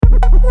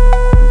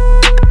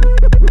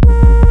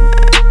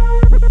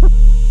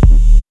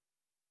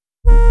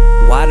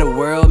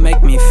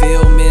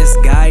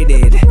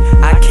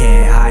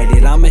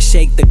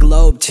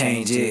globe,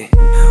 change it.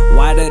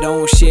 Why they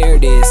don't share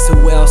this?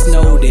 Who else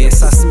know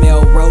this? I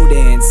smell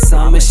rodents.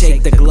 I'ma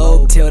shake the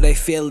globe till they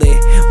feel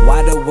it.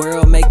 Why the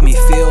world make me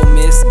feel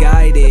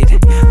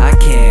misguided? I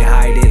can't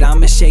hide it.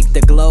 I'ma shake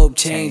the globe,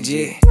 change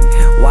it.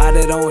 Why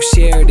they don't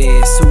share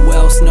this? Who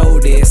else know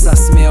this? I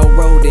smell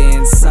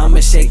rodents. I'ma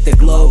shake the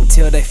globe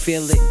till they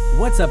feel it.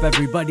 What's up,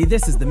 everybody?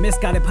 This is the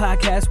Misguided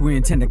Podcast. We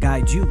intend to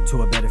guide you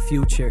to a better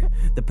future.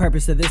 The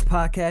purpose of this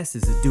podcast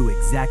is to do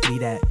exactly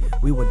that.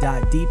 We will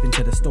dive deep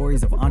into the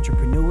stories of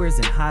entrepreneurs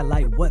and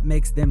highlight what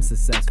makes them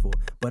successful,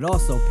 but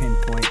also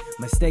pinpoint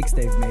mistakes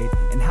they've made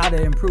and how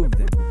to improve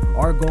them.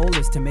 Our goal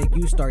is to make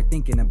you start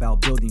thinking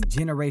about building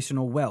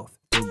generational wealth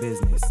through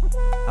business.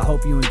 I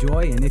hope you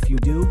enjoy, and if you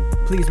do,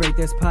 please rate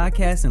this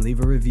podcast and leave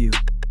a review.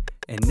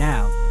 And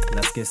now,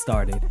 let's get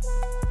started.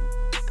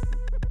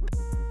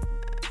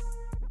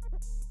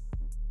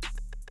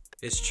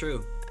 It's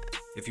true.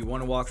 If you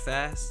want to walk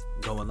fast,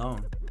 go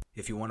alone.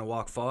 If you want to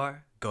walk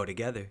far, go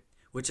together.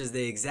 Which is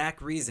the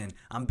exact reason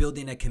I'm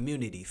building a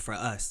community for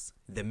us,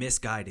 the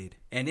Misguided.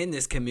 And in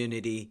this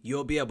community,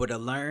 you'll be able to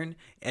learn,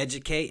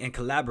 educate, and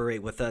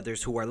collaborate with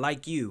others who are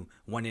like you,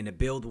 wanting to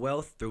build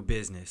wealth through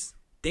business.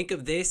 Think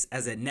of this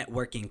as a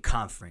networking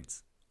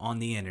conference on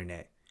the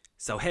internet.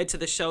 So head to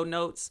the show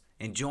notes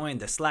and join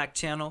the Slack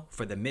channel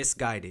for the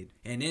Misguided.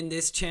 And in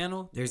this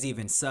channel, there's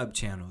even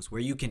sub-channels where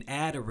you can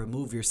add or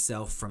remove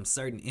yourself from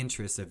certain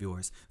interests of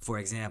yours. For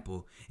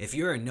example, if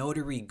you're a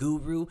notary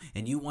guru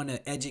and you want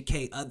to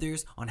educate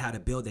others on how to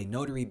build a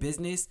notary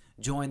business,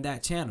 join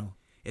that channel.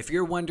 If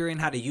you're wondering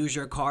how to use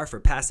your car for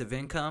passive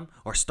income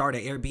or start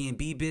an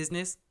Airbnb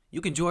business,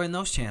 you can join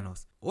those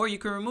channels. Or you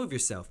can remove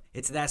yourself.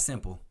 It's that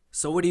simple.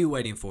 So what are you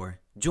waiting for?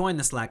 Join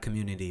the Slack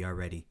community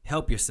already.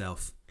 Help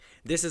yourself.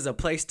 This is a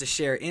place to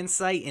share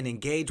insight and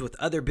engage with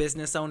other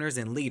business owners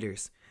and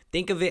leaders.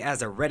 Think of it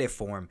as a Reddit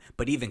forum,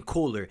 but even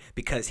cooler,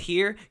 because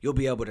here you'll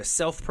be able to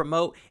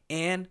self-promote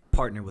and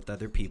partner with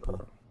other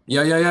people.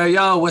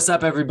 Yo, what's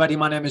up, everybody?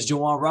 My name is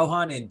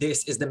Jwalt, and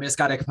this is the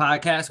Misguided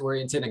Podcast, where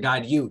we intend to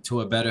guide you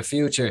to a better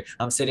future.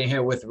 I'm sitting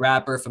here with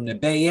rapper from the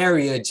Bay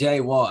Area,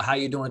 Jwalt. How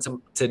you doing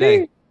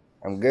today?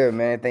 I'm good,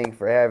 man. Thank you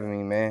for having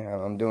me, man.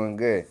 I'm doing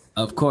good.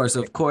 Of course.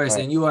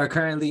 And you are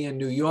currently in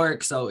New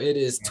York, so it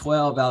is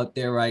 12 out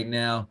there right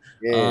now.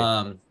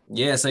 Yeah.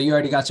 So you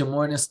already got your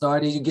morning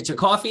started. You get your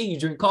coffee? You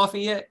drink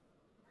coffee yet?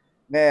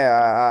 Man,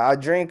 I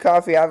drink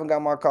coffee. I haven't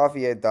got my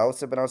coffee yet, though. I was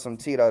sipping on some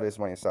Tito this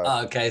morning. So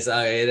Okay, so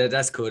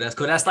that's cool.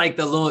 That's like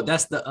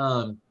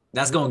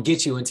that's gonna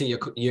get you into your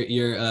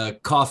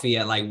coffee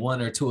at like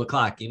 1 or 2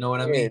 o'clock. You know what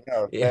I mean?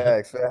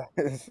 Facts.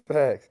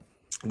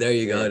 There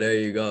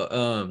you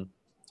go.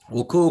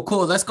 Well,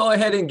 cool. Let's go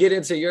ahead and get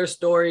into your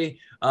story.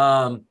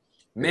 Man,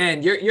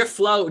 your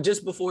flow,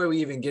 just before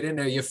we even get in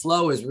there, your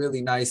flow is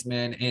really nice,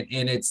 man.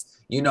 And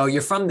it's,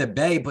 you're from the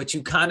Bay, but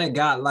you kind of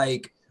got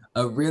like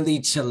a really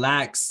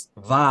chillax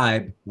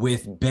vibe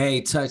with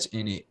Bay touch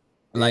in it.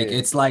 Like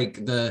it's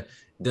like the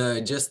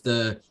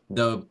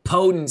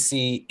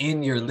potency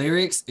in your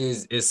lyrics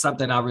is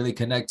something I really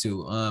connect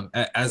to.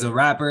 As a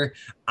rapper,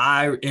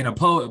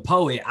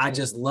 poet, I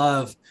just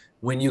love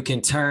when you can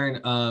turn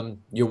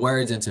your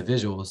words into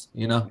visuals,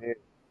 Yeah,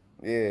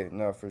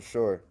 no, for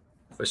sure.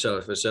 For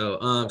sure.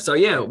 So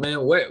yeah,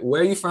 man,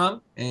 where are you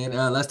from? And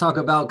let's talk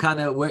about kind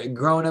of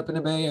growing up in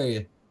the Bay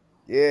Area.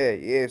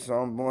 Yeah. So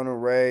I'm born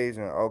and raised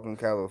in Oakland,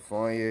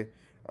 California.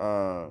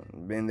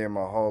 Been there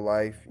my whole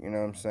life. You know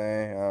what I'm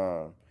saying?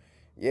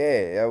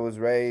 I was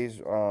raised.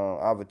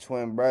 I have a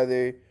twin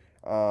brother. You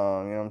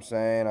know what I'm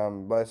saying?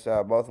 I'm blessed to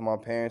have both of my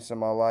parents in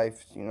my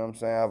life. You know what I'm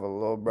saying? I have a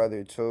little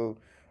brother too.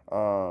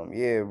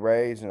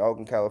 Raised in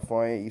Oakland,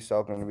 California, East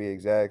Oakland to be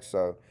exact.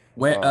 So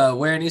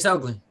where in East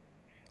Oakland?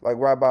 Like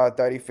right by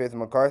 35th and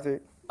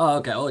MacArthur. Oh,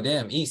 okay. Oh,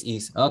 damn.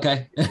 East.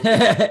 Okay. But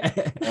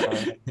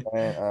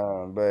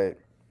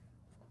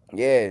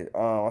yeah,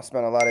 I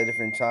spent a lot of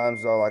different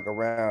times though, like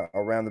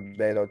around the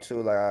Bay though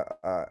too. Like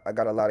I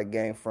got a lot of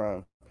game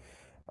from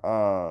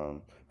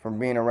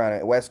being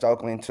around West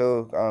Oakland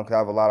too. 'Cause I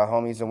have a lot of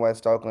homies in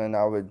West Oakland.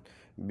 I would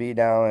be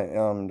down at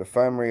the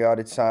infirmary all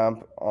the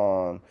time.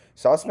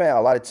 So I spent a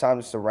lot of time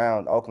just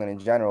around Oakland in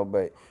general,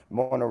 but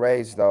born and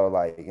raised though,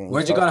 like.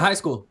 Where'd you go to high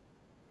school?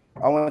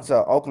 I went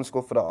to Oakland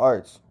School for the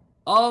Arts.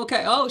 Oh,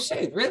 okay. Oh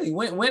shit, really?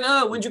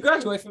 When'd you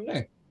graduate from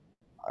there?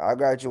 I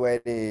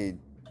graduated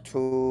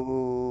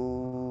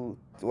when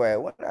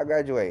did I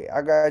graduate?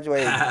 I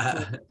graduated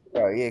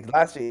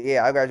last year.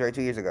 Yeah, I graduated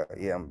 2 years ago.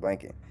 Yeah, I'm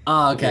blanking.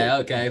 Oh,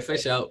 okay, for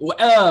sure.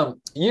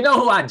 You know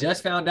who I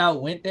just found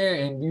out went there,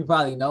 and you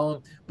probably know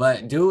him,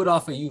 but dude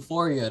off of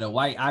Euphoria, the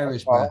white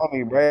Irish bro.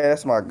 Homie, bro,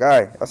 that's my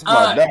guy. That's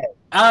my dad.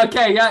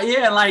 Okay,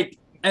 yeah, like,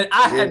 and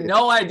I had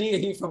no idea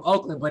he's from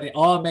Oakland, but it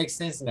all makes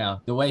sense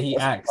now, the way he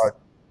acts.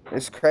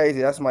 It's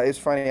crazy. It's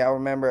funny. I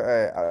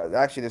remember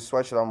actually the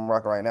sweatshirt I'm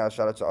rocking right now.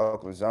 Shout out to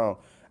Oakland Zone.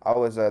 I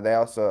was they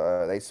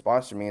also they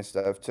sponsored me and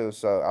stuff too.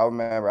 So I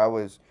remember I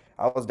was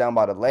down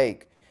by the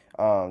lake,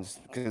 because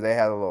they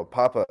had a little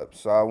pop up.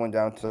 So I went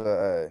down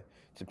to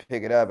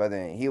pick it up. And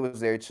then he was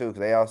there too, because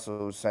they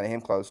also sent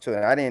him clothes too.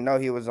 And I didn't know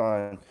he was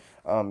on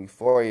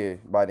Euphoria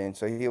by then.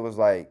 So he was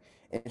like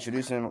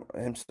introducing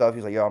himself.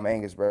 He's like, "Yo, I'm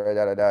Angus, bro."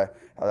 Da da da.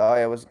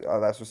 I was like, "Oh yeah,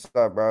 that's what's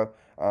up, bro."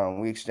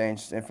 We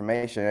exchanged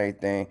information and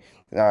everything.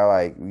 Then I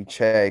like we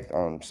checked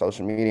on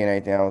social media and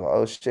everything. I was like,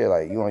 "Oh shit!"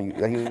 Like you on you?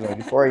 Like he was on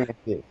Euphoria and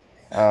shit.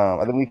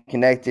 I think we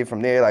connected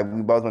from there. Like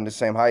we both went to the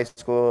same high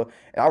school,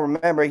 and I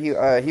remember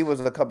he was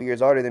a couple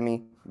years older than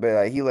me, but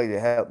like he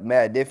looked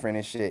mad different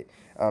and shit.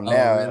 Oh,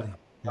 Now really?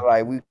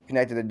 like we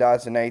connected the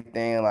dots and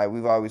everything. Like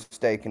we've always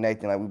stayed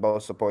connected. Like we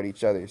both support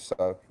each other.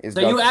 So it's So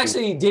dope you to see.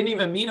 actually didn't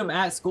even meet him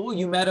at school?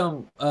 You met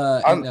him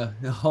in I'm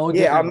a whole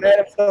Yeah, I different. met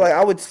him. So like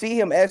I would see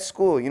him at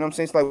school. You know what I'm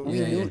saying? So like we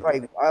Yeah, knew yeah.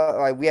 like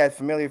we had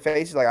familiar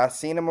faces. Like I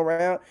seen him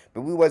around,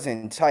 but we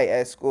wasn't tight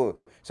at school.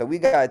 So we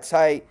got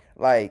tight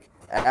like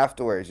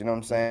afterwards. You know what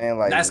I'm saying?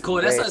 Like That's cool.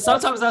 way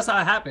Sometimes that's how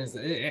it happens.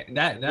 That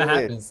yeah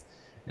happens.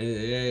 Yeah.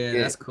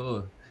 yeah That's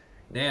cool.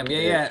 Damn. yeah.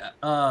 Yeah.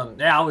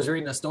 I was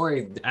reading a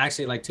story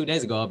actually like 2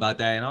 days ago about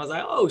that, and I was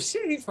like, oh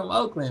shit, he's from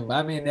Oakland.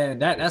 I mean,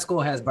 that school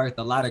has birthed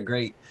a lot of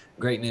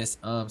greatness.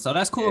 So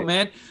that's cool, Yeah.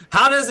 man.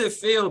 How does it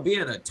feel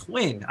being a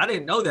twin? I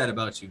didn't know that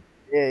about you.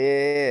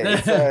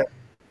 Yeah.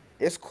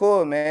 It's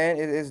cool, man.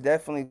 It's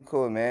definitely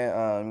cool,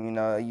 man. You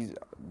know, he's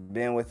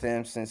been with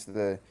him since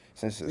the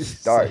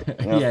start.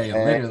 You know what Yeah,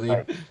 I'm saying? literally.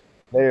 Like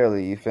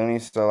literally, you feel me?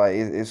 So like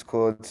it's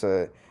cool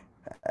to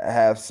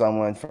have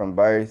someone from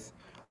birth.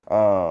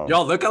 Um,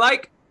 Y'all look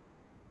alike?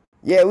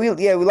 yeah, we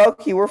low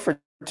key we're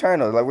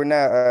fraternal. Like we're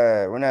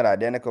not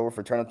identical. We're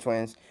fraternal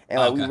twins, and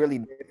like we Okay. really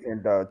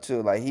different though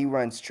too. Like he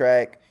runs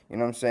track. You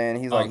know what I'm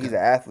saying? He's Okay. an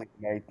athlete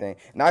and everything.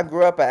 And I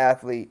grew up an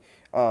athlete,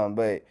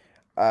 but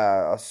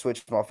I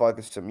switched my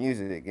focus to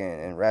music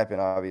and rapping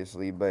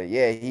obviously. But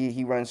yeah,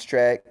 he runs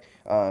track.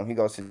 He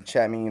goes to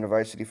Chapman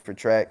University for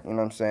track. You know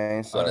what I'm saying?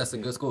 Oh, So that's a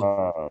good school.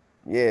 um,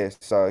 yeah,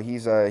 so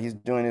he's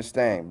doing his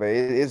thing. But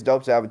it's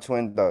dope to have a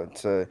twin though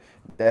to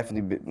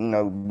definitely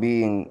be,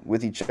 being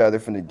with each other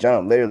from the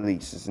jump, literally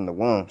since in the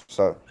womb.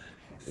 So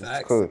it's Facts.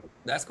 cool.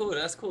 That's cool.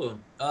 That's cool.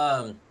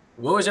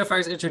 What was your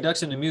first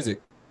introduction to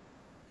music?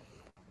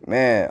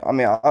 Man, I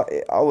mean,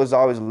 I was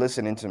always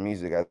listening to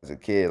music as a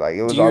kid. Like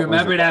it Do was you always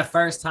remember that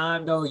first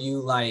time though?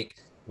 You like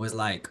was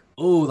like,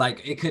 oh,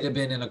 like it could have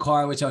been in a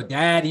car with your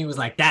dad. He was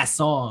like that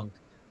song.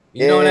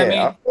 You know what I yeah. mean?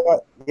 I feel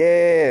like,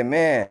 yeah,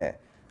 man.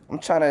 I'm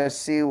trying to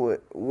see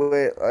what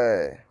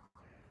was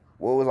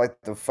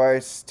like the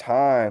first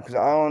time because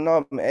I don't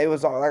know, it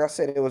was like I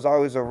said, it was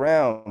always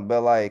around,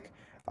 but like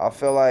I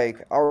feel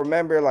like I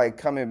remember like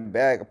coming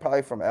back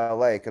probably from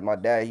LA because my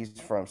dad, he's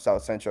from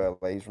South Central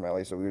LA, he's from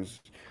LA, so we was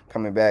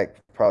coming back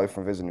probably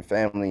from visiting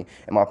family,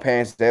 and my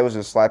parents, they was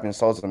just slapping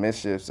Souls of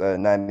Mischiefs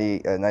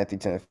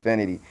 9310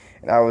 Infinity,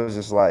 and I was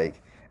just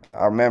like,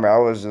 I remember I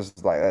was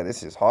just like,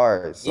 this is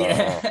hard. So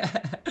Yeah.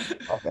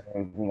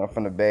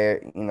 from the Bay,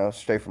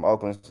 straight from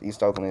Oakland,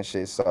 East Oakland and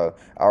shit. So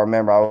I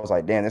remember I was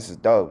like, damn, this is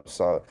dope.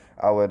 So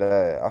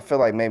I feel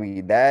like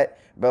maybe that,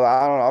 but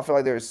I don't know. I feel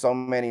like there's so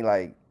many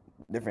like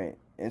different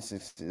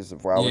instances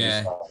of where I was just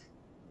Yeah. like,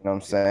 you know what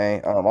I'm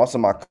saying? Also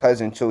my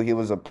cousin too, he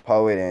was a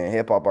poet and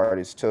hip hop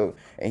artist too,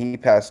 and he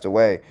passed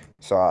away.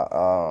 So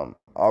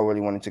I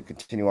really wanted to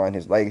continue on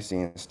his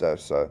legacy and stuff.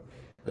 So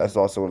that's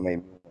also what made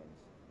me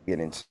get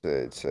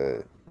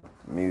into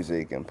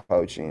music and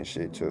poetry and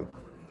shit too.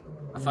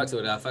 I fucks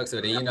with it. I fucks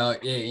with it. You know,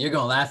 yeah, you're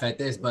gonna laugh at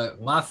this, but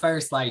my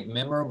first like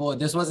memorable.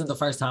 This wasn't the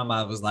first time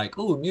I was like,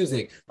 "Ooh,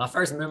 music." My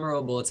first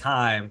memorable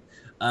time,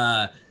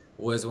 uh,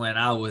 was when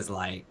I was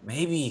like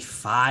maybe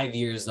 5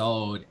 years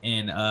old,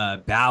 and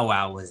Bow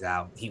Wow was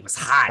out. He was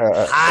hot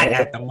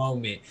at the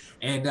moment,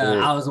 and Yeah,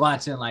 I was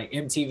watching like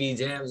MTV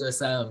Jams or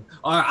something,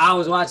 or I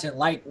was watching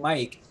Like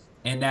Mike,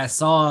 and that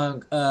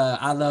song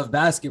 "I Love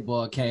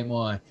Basketball" came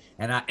on,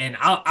 and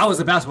I was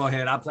a basketball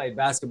head. I played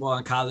basketball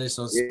in college,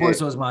 so yeah,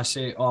 sports was my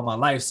shit all my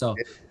life.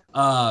 So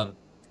um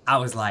I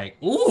was like,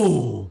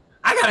 ooh,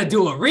 I gotta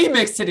do a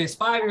remix to this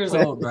 5 years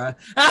old, bro.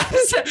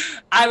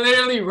 I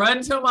literally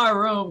run to my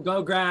room,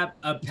 go grab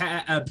a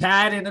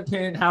pad and a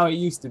pen, how it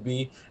used to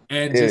be,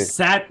 and yeah, just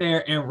sat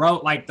there and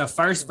wrote like the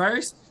first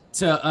verse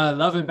to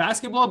Loving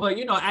Basketball. But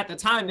you know, at the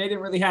time they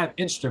didn't really have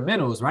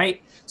instrumentals, right?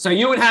 So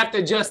you would have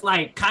to just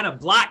like kind of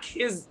block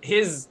his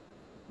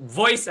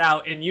voice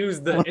out and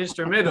use the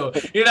instrumental.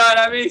 You know what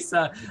I mean?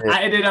 So yeah.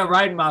 I ended up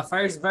writing my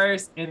first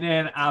verse and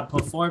then I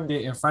performed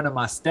it in front of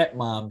my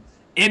stepmom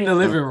in the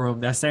Mm, living room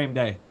that same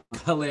day.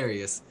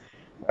 Hilarious.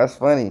 That's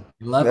funny.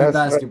 Loving That's funny.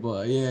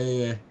 basketball.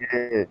 Yeah.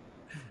 Yeah,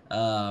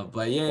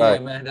 But yeah, right.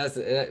 man. That's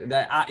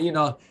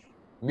that.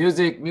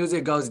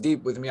 Music goes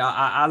deep with me.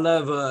 I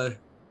love.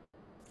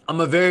 I'm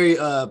a very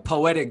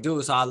poetic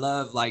dude, so I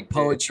love like Yeah,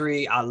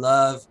 poetry. I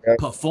love yeah,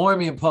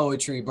 performing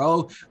poetry,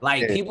 bro.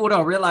 Like yeah. people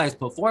don't realize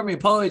performing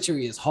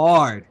poetry is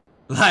hard.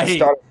 I Like,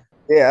 started.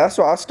 Yeah, that's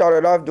why I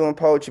started off doing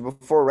poetry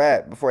before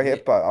rap, before yeah,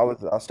 hip hop.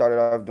 I started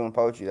off doing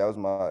poetry. That was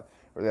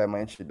my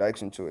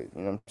introduction to it.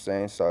 You know what I'm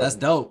saying? So that's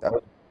dope. that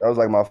was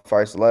like my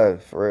first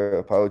love for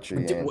real,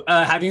 poetry and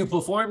Have you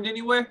performed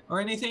anywhere or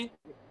anything?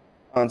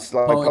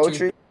 like Poetry?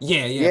 poetry.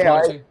 Yeah, Yeah,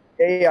 poetry.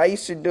 I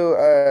used to do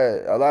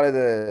a lot of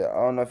the I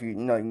don't know if you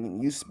know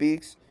you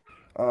speaks.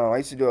 I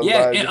used to do a Yeah,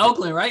 lot of in different.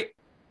 Oakland, right?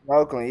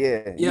 Oakland, yeah.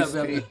 It Yeah, used to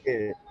yeah, be,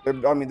 yeah.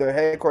 yeah. I mean, their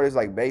headquarters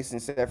like based in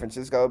San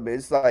Francisco, but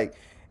it's like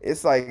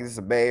it's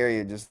a Bay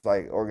Area just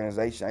like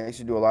organization. I used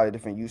to do a lot of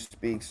different youth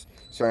speaks,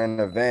 certain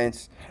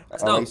events.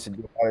 That's I dope. used to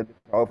do a lot of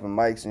different open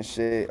mics and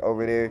shit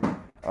over there.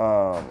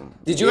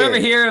 Did you ever Yeah,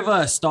 hear of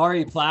a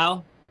Starry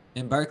Plow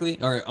in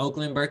Berkeley or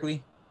Oakland,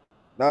 Berkeley?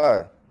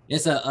 nah,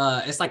 It's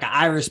like an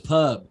Irish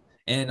pub,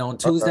 and on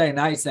okay, Tuesday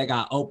nights they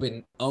got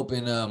open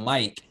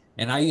mic,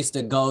 and I used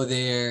to go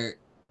there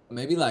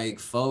maybe like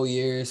 4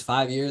 years,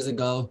 5 years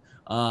ago.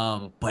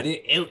 But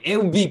it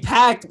would be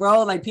packed,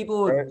 bro. Like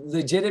people would right,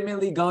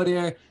 legitimately go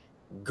there,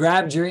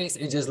 grab drinks,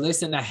 and just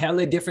listen to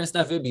hella different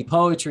stuff. It'd be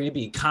poetry, it'd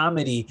be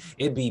comedy,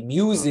 it'd be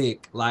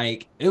music.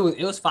 Like it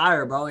was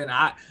fire, bro. And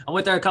I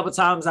went there a couple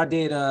times. I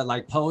did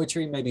like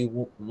poetry, maybe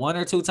one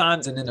or two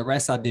times, and then the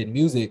rest I did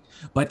music.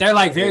 But they're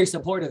like yeah. very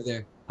supportive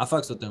there. I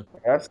fucks with them.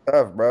 That's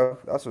tough, bro.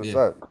 That's what's Yeah.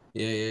 up.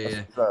 Yeah, yeah, That's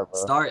yeah. what's up,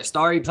 bro.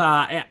 Starry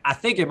Pie. I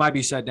think it might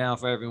be shut down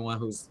for everyone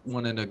who's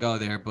wanting to go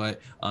there, but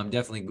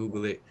definitely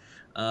Google it.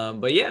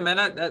 But yeah, man,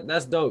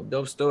 that's dope.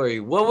 Dope story.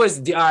 What was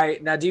all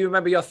right? Now, do you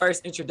remember your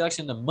first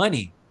introduction to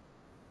money?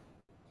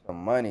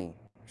 Some money,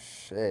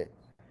 shit.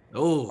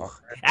 My Oh,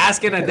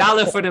 asking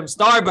 $1 for them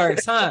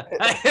Starbursts, huh?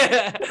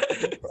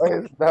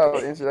 first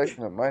no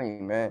introduction to money,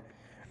 man.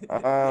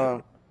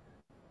 Um,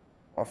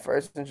 my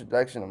first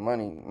introduction to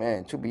money,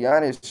 man. To be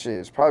honest, shit,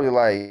 it's probably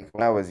like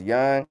when I was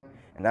young,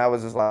 and I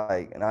was just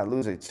like, and I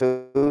lose a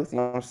tooth. You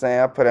know what I'm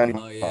saying? I put it under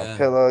Oh my yeah,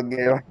 pillow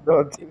again, like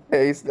little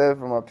toothpaste stuff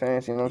from my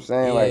parents. You know what I'm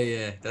saying? yeah, Like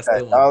yeah. That's a that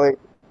good one. dollar.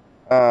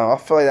 I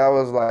feel like that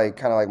was like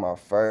kind of like my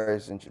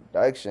first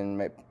introduction.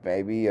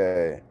 Maybe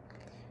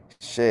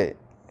shit.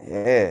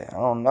 Yeah, I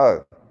don't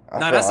know. I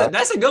No, feel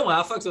that's a good one.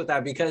 I fucks with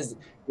that because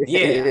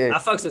yeah, yeah, I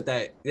fucks with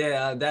that.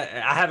 Yeah,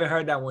 that I haven't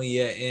heard that one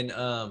yet. And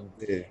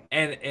yeah,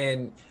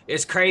 and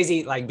it's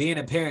crazy like being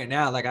a parent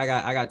now. Like I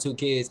got two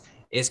kids.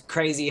 It's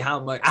crazy how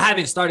much I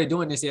haven't started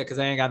doing this yet because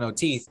I ain't got no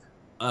teeth.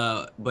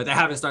 But I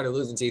haven't started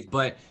losing teeth.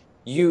 But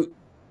you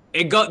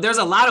there's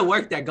a lot of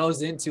work that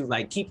goes into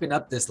like keeping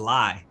up this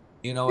lie.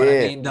 You know what I yeah,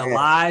 mean? The man.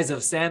 lies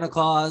of Santa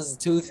Claus,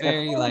 Tooth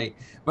Fairy, like,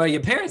 bro,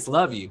 your parents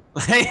love you.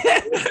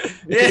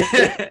 Yeah.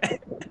 Yeah.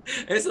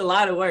 It's a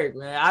lot of work,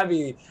 man.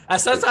 I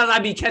sometimes I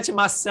be catching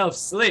myself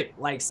slip,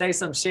 like say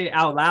some shit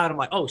out loud. I'm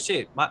like, oh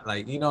shit,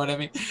 like you know what I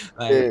mean?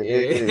 Like, Yeah, yeah,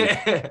 yeah.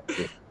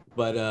 yeah.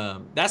 But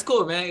that's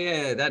cool, man.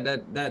 Yeah,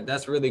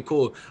 that's really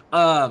cool.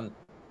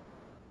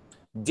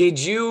 Did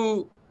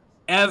you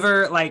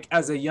ever like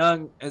as a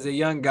young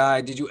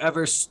guy, did you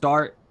ever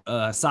start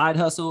a side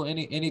hustle,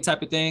 any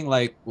type of thing?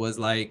 Like was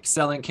like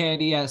selling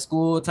candy at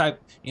school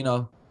type,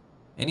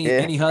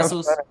 Yeah, any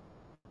hustles?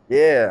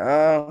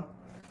 yeah.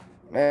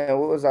 Man,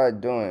 what was I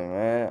doing,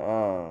 man?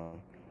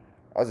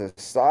 I was a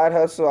side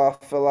hustle.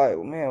 I feel like,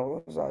 man,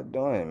 what was I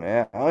doing,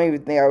 man? I don't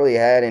even think I really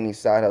had any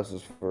side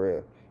hustles for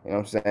real. You know what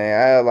I'm saying? I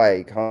had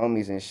like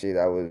homies and shit.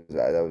 That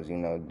was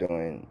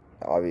doing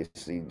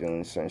obviously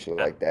doing some shit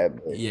Uh, like that,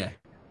 but yeah.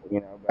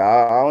 but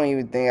I don't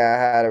even think I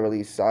had a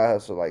really side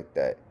hustle like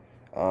that.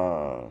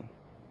 Um,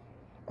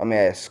 I mean,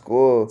 at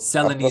school,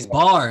 I Selling feel these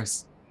like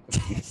bars.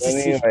 you feel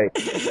me, like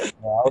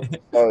I was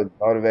just so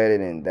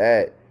motivated in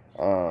that.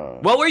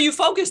 What were you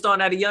focused on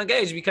at a young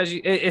age? Because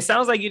it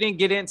sounds like you didn't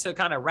get into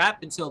kind of rap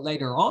until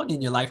later on in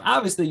your life.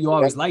 Obviously, you Yeah,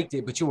 always liked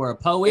it, but you were a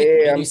poet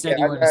yeah, and you said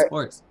you I were into got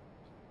sports.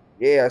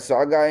 yeah. So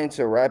I got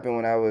into rapping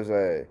when I was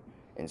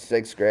in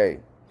sixth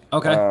grade.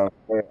 Okay.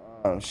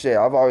 Shit,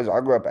 I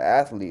grew up an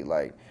athlete.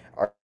 Like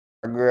I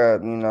grew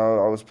up,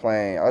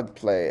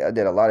 I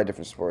did a lot of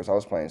different sports. I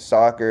was playing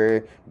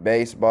soccer,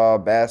 baseball,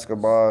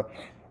 basketball,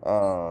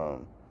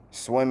 um,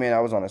 swimming. I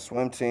was on a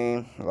swim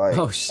team. Like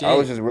Oh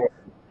shit.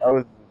 I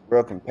was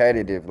real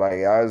competitive. Like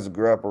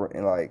grew up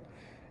in like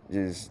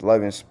just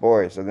loving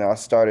sports. And then I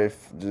started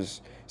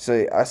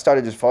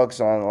just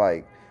focusing on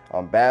like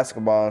on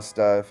basketball and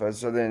stuff. And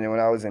so then when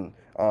I was in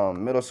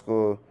middle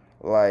school,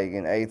 like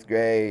in eighth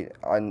grade,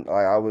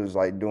 I was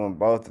like doing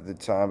both at the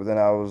time. But then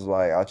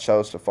I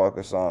chose to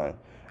focus on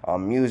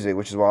music,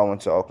 which is why I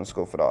went to Oakland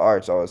School for the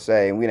Arts. I would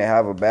say, and we didn't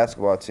have a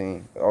basketball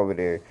team over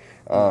there.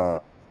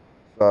 Mm.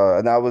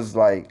 And I was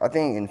like, I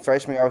think in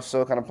freshman year I was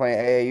still kind of playing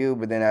AAU,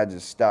 but then I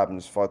just stopped and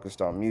just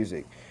focused on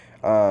music.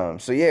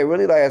 So yeah,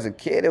 really like as a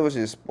kid, it was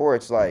just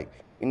sports. Like,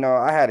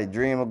 I had a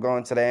dream of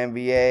going to the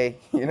NBA.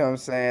 You know what I'm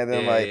saying?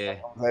 Then Yeah, like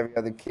yeah. every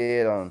other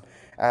kid, I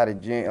had a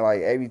dream.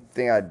 Like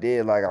everything I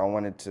did, like I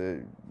wanted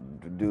to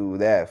do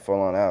that full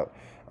on out.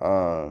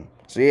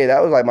 So yeah,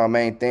 that was like my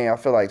main thing. I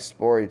feel like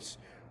sports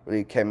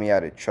really kept me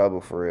out of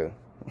trouble for real.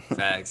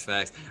 Facts,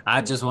 facts.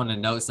 I just want to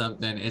note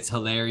something. It's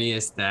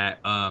hilarious that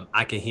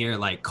I could hear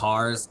like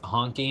cars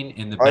honking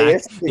in the Oh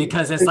back yes,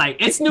 because it's like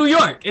it's New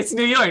York. It's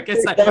New York.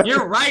 It's like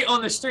you're right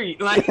on the street.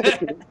 Like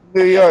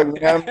New York,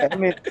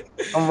 man.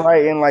 I'm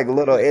right in like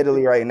Little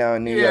Italy right now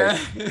in New York.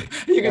 yeah.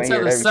 You can I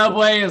tell hear the everything.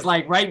 subway is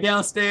like right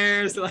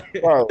downstairs. Like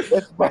Bro,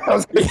 that's what I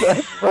was gonna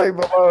say, right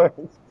below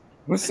us.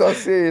 I'm so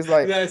serious.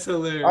 Like, that's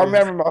I hilarious.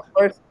 remember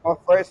my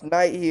first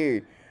night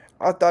here.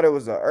 I thought it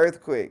was an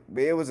earthquake,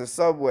 but it was a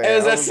subway. It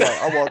was I a was like,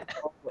 I walked.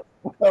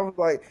 I was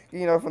like,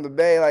 from the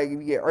Bay, like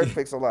you get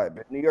earthquakes a lot,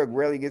 but New York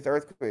rarely gets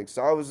earthquakes.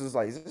 So I was just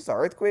like, is this an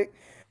earthquake?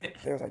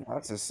 They was like, no,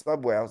 it's a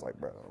subway. I was like,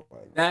 bro,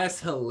 like,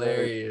 That's uh,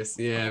 hilarious.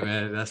 Yeah,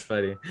 man, that's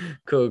funny.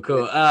 Cool, yeah.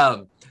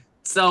 cool.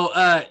 So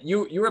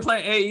you were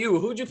playing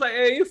AAU. Who'd you play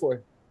AAU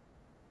for?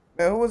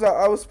 Man, who was I?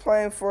 I was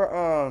playing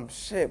for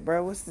shit,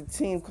 bro. What's the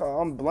team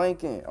called? I'm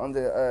blanking on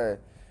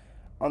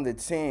the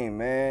team,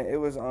 man.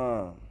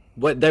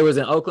 What they was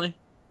in Oakland?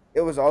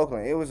 It was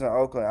Oakland. It was in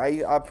Oakland.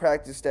 I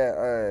practiced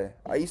at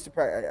I used to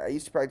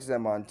practice at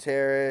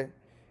Montera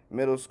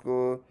Middle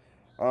School.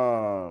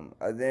 Then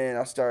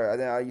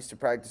I used to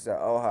practice at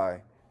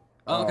Ojai.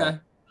 Oh, Um okay.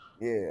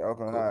 yeah,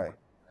 Oakland Cool. High.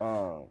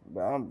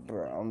 But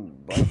I'm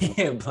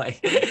blanking. Like,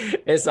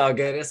 it's all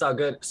good. It's all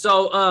good.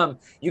 So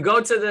you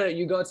go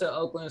to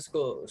Oakland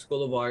School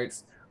of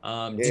Arts.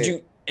 Did Yeah.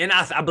 you and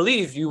I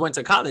believe you went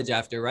to college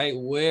after, right?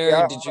 Where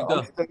Yeah, did you I'm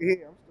go? still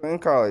here. I'm still in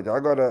college. I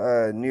go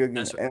to New York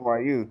That's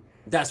NYU.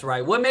 that's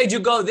right. What made you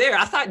go there?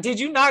 I thought did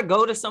you not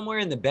go to somewhere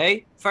in the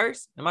Bay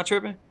first? Am I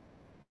tripping?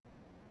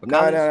 For No, no,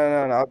 college? no,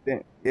 no, no. I've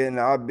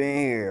been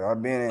here.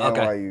 I've been in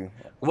Okay. NYU.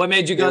 What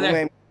made you Yeah, go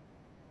there?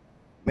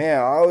 man,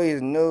 I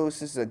always knew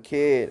since a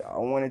kid I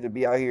wanted to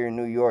be out here in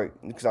New York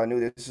because I knew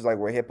this is like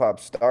where hip hop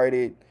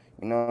started.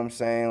 You know what I'm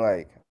saying?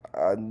 Like,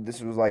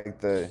 this was like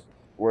the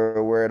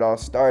where it all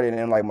started,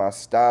 and like my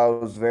style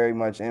was very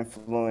much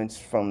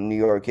influenced from New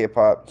York hip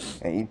hop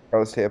and East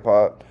Coast hip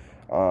hop.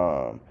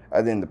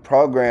 And then the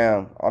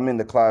program, I'm in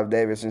the Clive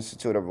Davis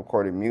Institute of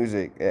Recorded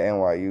Music at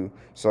NYU.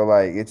 So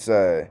like,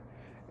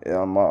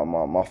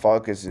 my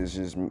focus is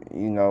just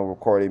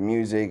recorded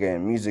music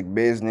and music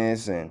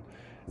business and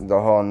the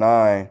whole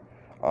nine.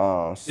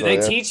 Do So they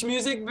that's teach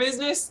music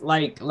business?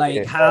 Like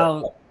yeah,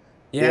 how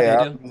yeah, they yeah.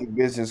 I do. have music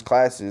business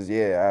classes.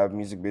 Yeah, I have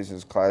music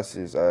business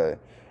classes.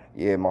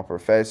 Yeah, my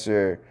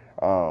professor,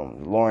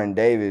 Lauren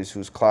Davis,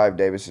 who's Clive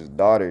Davis's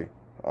daughter,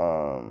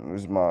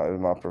 was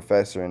my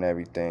professor and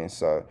everything.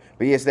 So,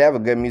 but yes, they have a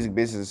good music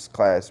business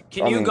class.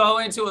 Can I you mean, go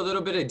into a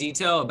little bit of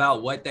detail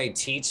about what they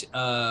teach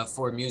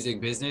for music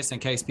business in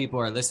case people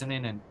are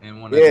listening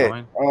and want to yeah,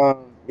 join?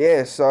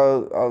 yeah.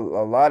 So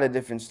a lot of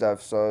different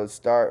stuff. So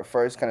start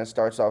first kind of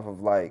starts off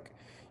of like,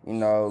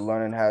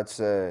 learning how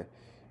to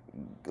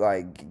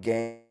like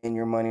gain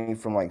your money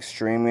from like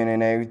streaming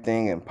and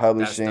everything and That's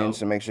publishing.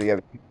 So dope. make sure you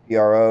have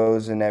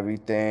PROs and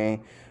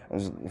everything.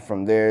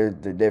 From there,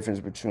 the difference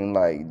between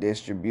like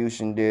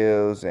distribution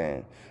deals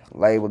and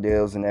label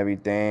deals and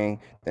everything.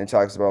 Then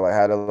talks about like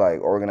how to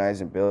like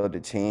organize and build a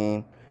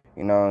team,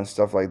 and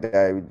stuff like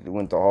that. We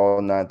went the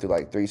whole nine through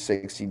like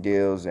 360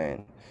 deals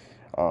and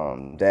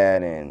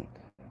that and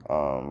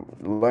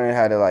learning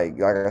how to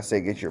like I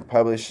said, get your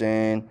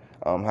publishing,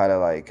 how to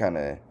like kind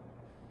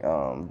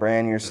of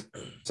brand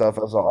yourself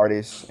as an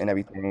artist and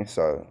everything.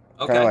 So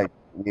kind of like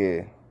Okay.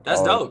 yeah,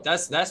 That's all of dope.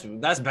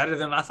 That's better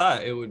than I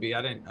thought it would be.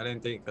 I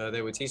didn't think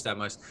they would teach that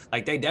much.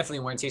 Like they definitely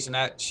weren't teaching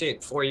that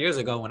shit 4 years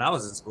ago when I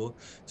was in school,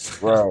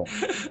 right,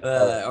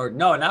 right. or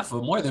no, not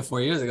for more than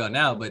 4 years ago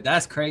now. But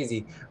that's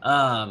crazy.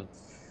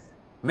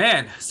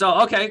 Man,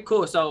 so okay,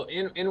 cool. So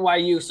in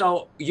NYU,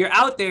 so you're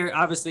out there.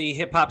 Obviously,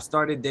 hip hop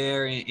started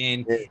there,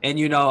 Yeah,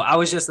 and I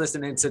was just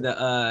listening to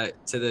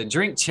the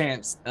Drink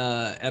Champs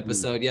mm,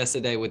 episode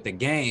yesterday with the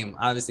game.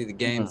 Obviously, the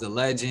game's mm, a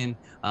legend.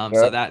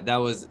 So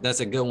yeah, that's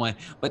a good one.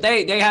 But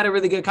they had a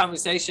really good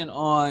conversation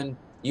on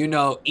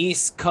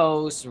East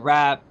Coast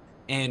rap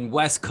and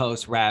West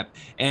Coast rap, mm,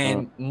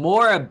 and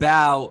more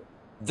about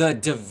the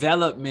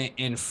development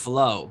in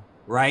flow,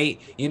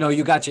 right?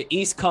 You got your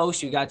East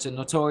Coast, you got your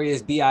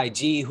Notorious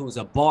B.I.G., who's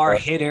a bar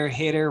yeah,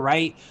 hitter,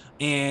 right?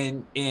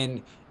 And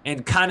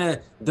kind of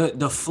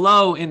the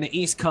flow in the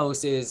East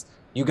Coast is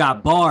you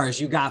got bars,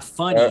 you got yeah,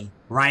 funny,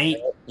 right?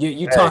 You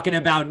yeah, talking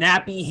about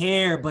nappy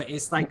hair, but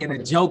it's like in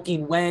a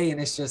joking way, and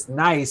it's just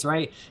nice,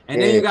 right?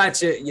 And then yeah, you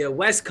got your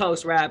West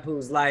Coast rap,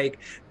 who's like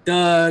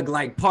thug,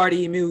 like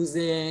party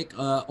music,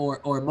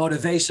 or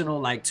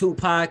motivational, like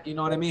Tupac. You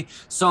know what I mean?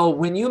 So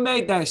when you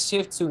made that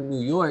shift to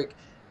New York,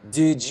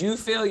 did you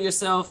feel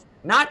yourself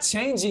not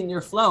changing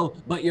your flow,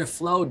 but your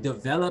flow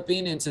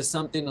developing into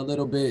something a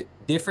little bit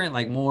different,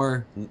 like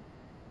more yeah,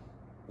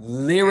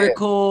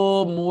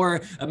 lyrical,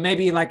 more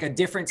maybe like a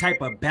different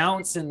type of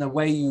bounce in the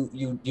way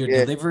your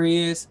yeah. delivery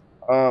is?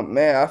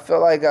 Man, I feel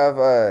like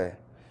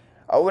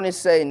I wouldn't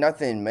say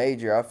nothing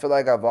major. I feel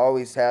like I've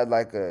always had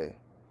like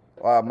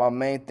my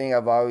main thing.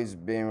 I've always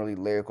been really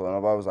lyrical, and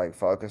I've always like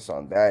focused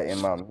on that in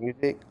my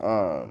music.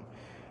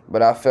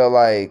 But I feel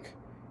like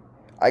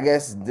I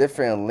guess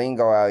different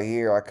lingo out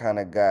here. I kind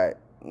of got,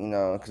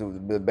 because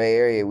the Bay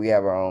Area we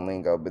have our own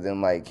lingo, but then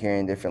like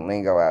hearing different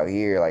lingo out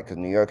here, like because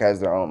New York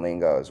has their own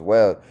lingo as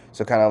well.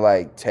 So kind of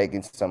like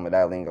taking some of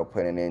that lingo,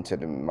 putting it into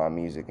my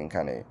music, and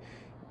kind of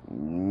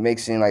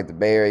mixing like the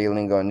Bay Area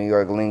lingo, New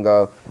York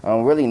lingo.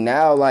 Really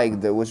now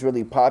like what's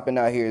really popping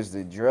out here is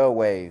the drill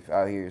wave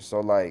out here. So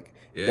like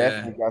Yeah.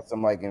 definitely got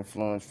some like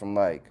influence from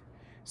like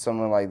some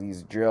of like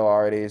these drill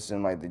artists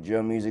and like the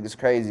drill music. It's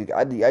crazy.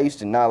 I used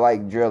to not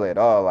like drill at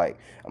all. Like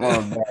I'm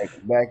on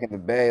back in the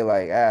Bay.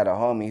 Like I had a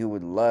homie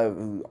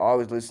who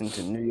always listened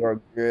to New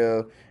York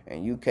drill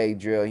and UK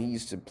drill. He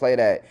used to play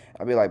that.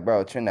 I'd be like,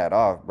 bro, turn that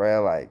off,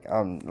 bro. Like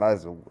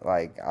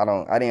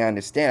I didn't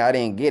understand. I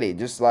didn't get it.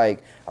 Just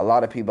like a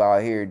lot of people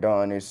out here don't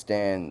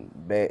understand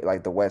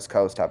like the West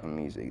Coast type of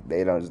music.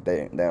 They don't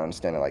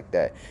understand it like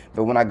that.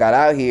 But when I got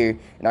out here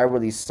and I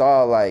really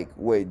saw like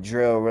what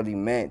drill really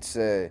meant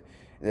to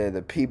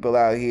the people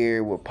out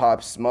here, what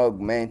Pop Smoke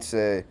meant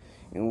to,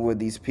 with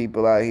these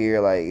people out here,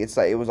 like it's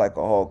like it was like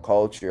a whole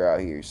culture out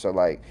here. So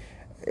like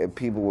if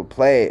people would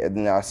play it, and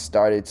then I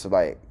started to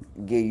like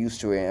get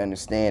used to it and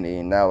understand it,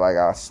 and now like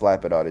I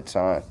slap it all the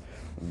time.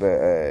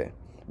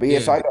 But yeah,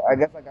 so Yeah. I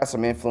guess I got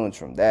some influence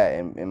from that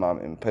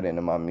and put it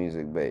into my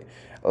music. But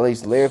at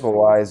least lyrical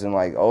wise and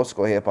like old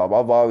school hip hop,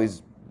 I've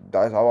always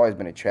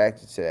been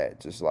attracted to that.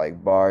 Just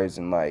like bars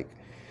and like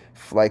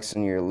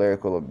flexing your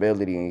lyrical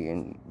ability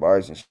and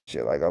bars and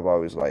shit. Like I've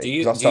always Do like,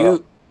 cause you I do started.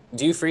 you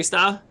do you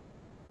freestyle?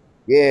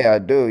 Yeah, I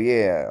do.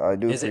 Yeah, I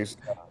do Is it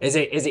freestyle. is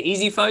it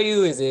easy for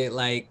you? Is it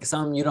like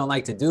something you don't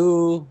like to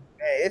do?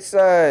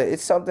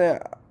 It's something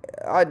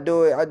I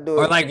do it. I do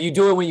Or it. like you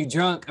do it when you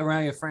drunk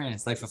around your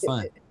friends, like for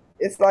fun?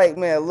 It's like,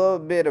 man, a little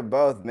bit of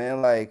both,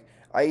 man. Like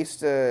I used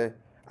to,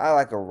 I had,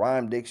 like a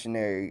rhyme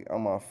dictionary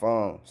on my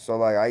phone, so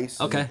like I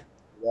used to just Okay.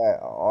 do that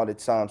all the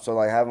time. So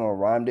like having a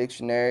rhyme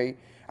dictionary,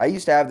 I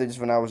used to have that just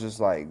when I was just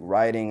like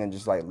writing and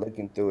just like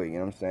looking through it. You know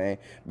what I'm saying?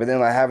 But then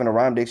like having a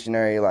rhyme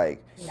dictionary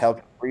like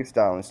helped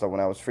freestyling. So when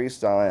I was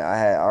freestyling, I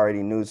had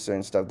already knew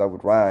certain stuff that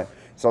would rhyme.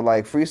 So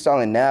like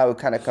freestyling now, it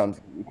kind of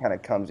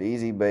comes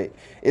easy, but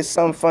it's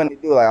something fun to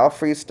do. Like I'll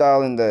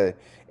freestyle in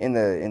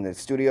the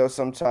studio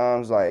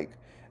sometimes. Like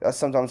that's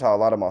sometimes how a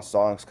lot of my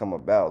songs come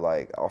about.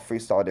 Like I'll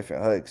freestyle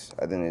different hooks,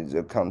 and then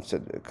it'll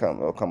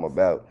come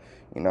about.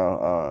 You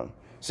know.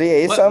 So yeah,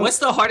 it's something. What's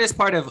the hardest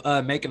part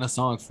of making a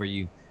song for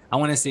you? I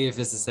want to see if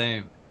it's the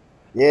same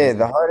Yeah, as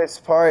the me.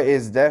 hardest part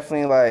is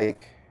definitely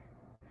like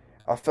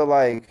I feel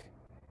like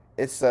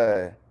it's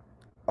I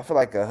feel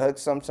like a hook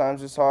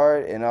sometimes is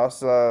hard, and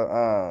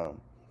also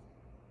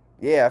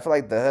yeah, I feel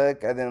like the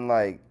hook, and then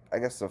like I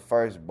guess the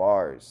first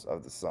bars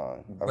of the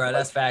song. I feel Bro, like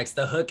that's facts.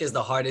 The hook is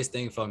the hardest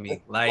thing for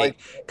me. like Like,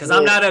 cause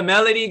I'm yeah. not a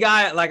melody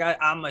guy. Like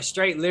I'm a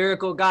straight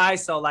lyrical guy.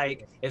 So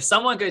like if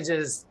someone could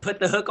just put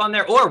the hook on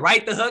there or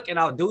write the hook and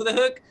I'll do the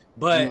hook,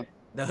 Mm, but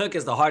the hook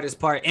is the hardest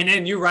part. And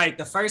then you write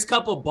the first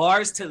couple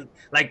bars to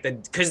like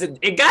cause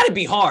it gotta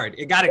be hard.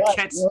 It gotta yeah,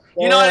 catch, you know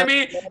you know what I what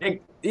mean? I'm saying?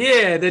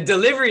 Yeah, the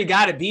delivery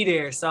gotta be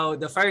there. So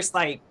the first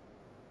like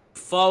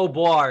 4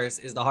 bars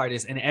is the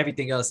hardest and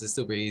everything else is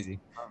super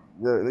easy.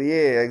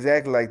 Yeah,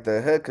 exactly. Like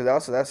the hook, because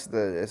also it's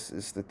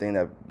the thing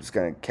that's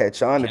gonna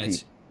catch on to Catch.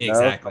 people. You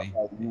know, so, Exactly.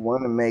 like, you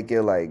want to make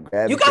it like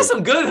You got gravitate.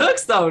 some good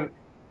hooks though.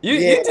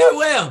 Yeah, You do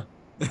well.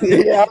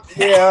 yeah,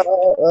 yeah.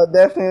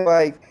 Definitely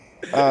like,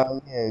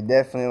 yeah,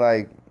 definitely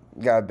like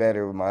got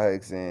better with my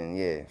hooks and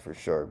yeah, for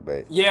sure.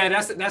 But Yeah,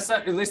 that's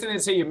listening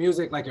to your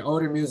music, like your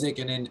older music,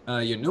 and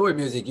then your newer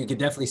music. You could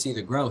definitely see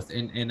the growth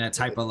in that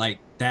type of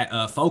like that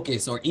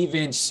focus, or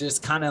even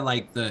just kind of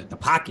like the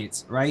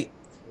pockets, right?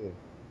 yeah,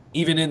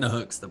 Even in the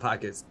hooks, the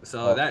pockets.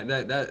 So uh,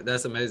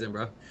 that's amazing,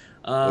 bro.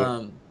 yeah.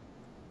 Um,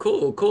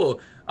 cool,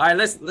 cool. All right,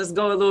 let's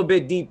go a little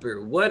bit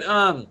deeper. What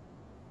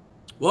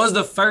was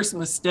the first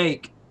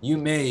mistake you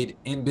made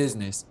in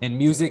business and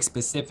music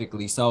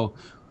specifically? So,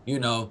 you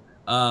know,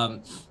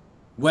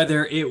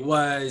 whether it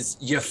was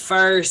your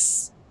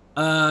first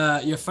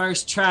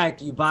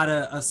track, you bought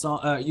a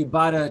song, you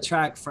bought a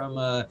track from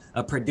a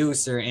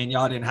producer and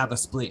y'all didn't have a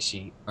split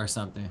sheet or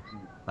something.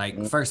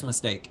 Like Mm, first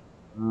mistake.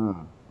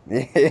 mm.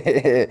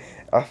 Yeah,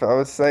 I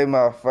would say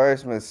my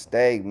first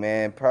mistake,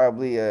 man,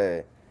 probably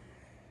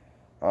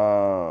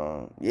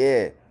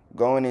yeah,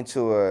 going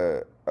into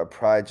a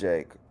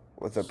project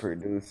with a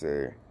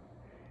producer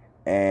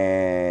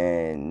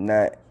and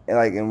not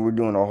and we're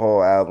doing a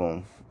whole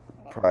album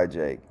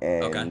project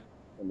Okay.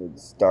 and it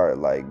start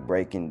like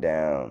breaking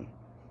down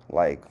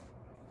like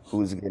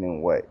who's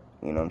getting what,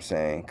 you know what I'm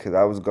saying? Cause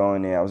I was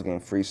going in, I was getting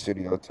free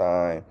studio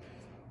time,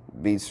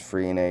 beats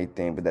free and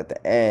everything, but at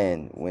the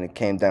end when it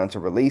came down to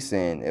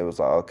releasing, it was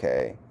like,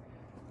 okay,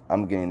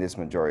 I'm getting this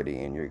majority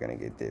and you're gonna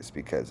get this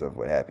because of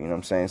what happened. You know what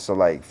I'm saying? So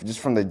like just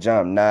from the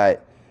jump, not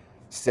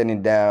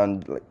sitting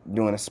down, like,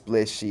 doing a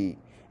split sheet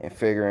and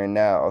figuring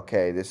out,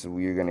 okay, this is what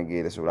you're gonna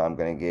get, this is what I'm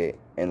gonna get,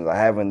 and like,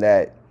 having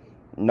that,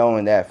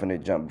 knowing that from the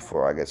jump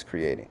before I guess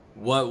creating.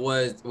 What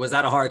was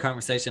that a hard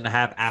conversation to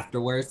have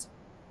afterwards?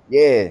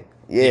 Yeah,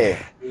 Yeah.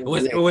 yeah,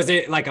 yeah. Was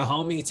it like a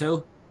homie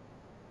too?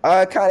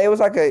 Kind of. It was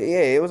like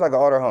it was like an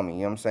older homie. You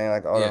know what I'm saying?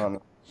 Like an older Yeah.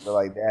 homie, but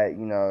like that,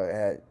 it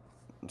had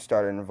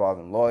started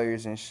involving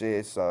lawyers and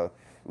shit. So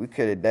we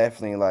could have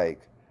definitely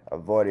like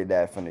avoided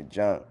that from the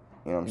jump.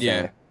 You know what I'm saying?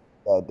 Yeah.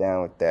 Sat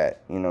down with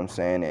that. You know what I'm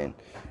saying? And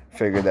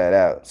figured that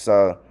out.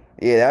 So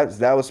yeah,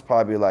 that was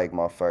probably like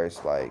my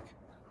first like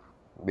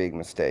big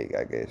mistake,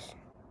 I guess.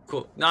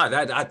 Cool. No,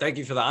 that I thank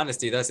you for the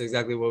honesty. That's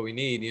exactly what we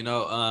need, you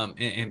know.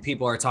 And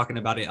people are talking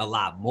about it a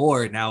lot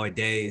more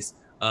nowadays.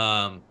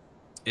 um,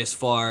 as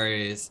far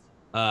as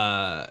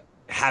uh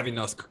having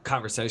those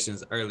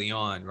conversations early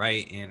on,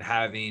 right? And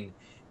having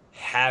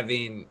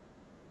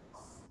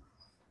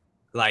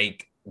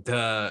like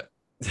the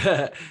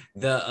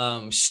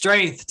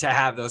strength to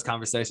have those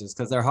conversations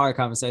because they're hard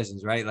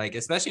conversations, right? Like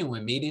especially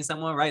when meeting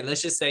someone, right?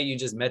 Let's just say you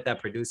just met that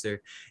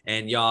producer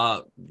and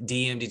y'all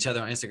DM'd each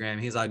other on Instagram.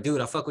 He's like,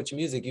 dude, I fuck with your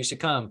music. You should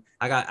come.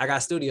 I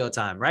got studio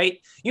time, right?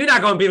 You're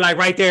not gonna be like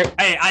right there,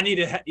 hey, I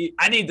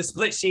need the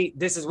split sheet.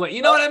 This is what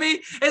you know what I mean?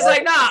 It's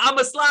like, nah, I'm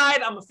gonna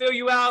slide, I'm gonna fill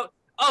you out.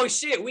 Oh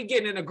shit, we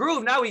getting in a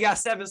groove. Now we got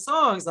 7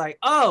 songs. Like,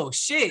 oh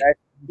shit.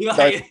 You know,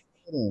 Start like,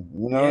 creating,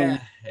 you know, you yeah,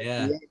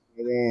 yeah. create,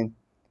 and then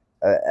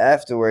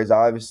afterwards,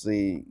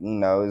 obviously,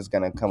 it's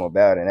gonna come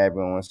about, and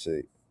everyone wants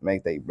to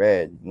make their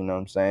bread. You know what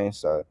I'm saying?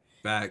 So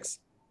Facts.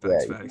 yeah,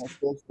 Facts, facts.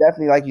 it's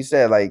definitely like you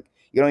said. Like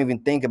you don't even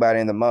think about it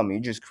in the moment.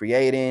 You're just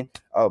creating.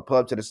 Oh, pull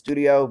up to the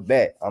studio,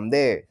 bet I'm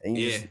there, and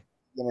you just Yeah.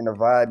 get in the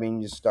vibe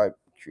and you just start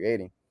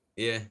creating.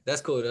 Yeah.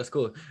 That's cool. That's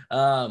cool.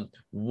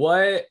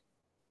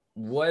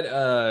 What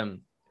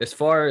as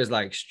far as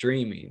like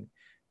streaming,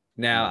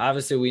 now Mm.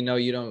 obviously we know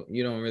you don't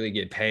really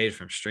get paid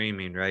from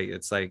streaming, right?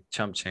 It's like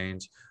chump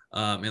change,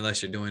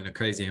 unless you're doing the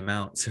crazy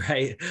amounts,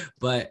 right?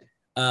 But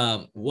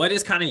what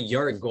is kind of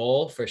your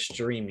goal for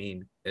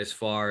streaming as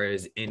far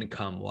as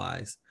income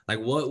wise? Like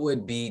what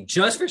would be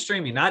just for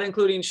streaming, not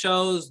including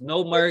shows,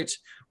 no merch?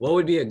 What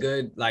would be a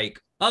good like,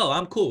 oh,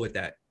 I'm cool with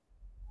that.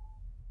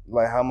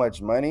 Like how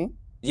much money?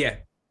 Yeah.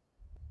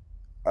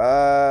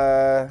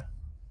 Uh,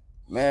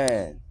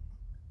 man,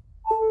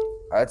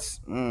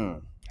 that's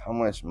how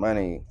much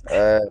money?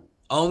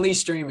 Only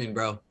streaming,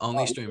 bro.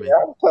 Only streaming.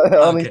 Yeah,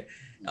 only Okay.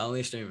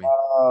 Only streaming.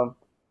 um,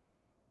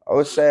 I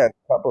would say a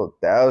couple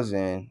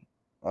thousand.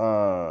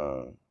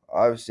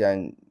 Obviously,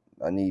 I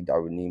would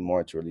need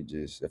more to really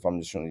just if I'm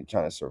just really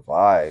trying to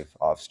survive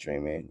off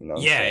streaming. You know what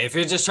I'm Yeah, saying? if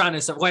you're just trying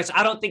to, which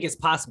I don't think it's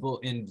possible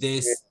Yeah.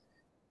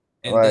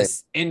 in Like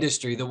this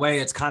industry, the way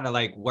it's kind of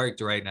like worked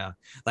right now,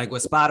 like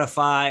with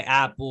Spotify,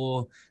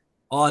 Apple,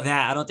 all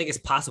that. I don't think it's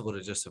possible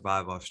to just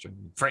survive off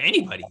streaming for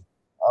anybody.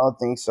 I don't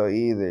think so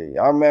either.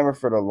 I remember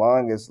for the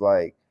longest,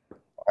 like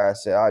I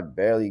said, I'd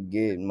barely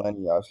get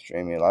money off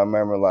streaming. I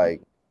remember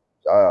like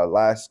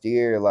last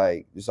year,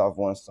 like just off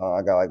one song,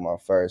 I got like my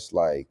first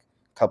like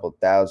couple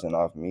thousand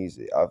off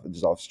music, off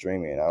just off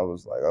streaming. I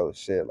was like, oh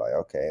shit, like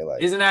okay,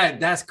 like Isn't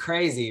that's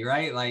crazy,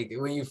 right? Like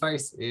when you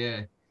first,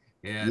 yeah,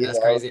 yeah, yeah, that's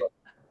crazy.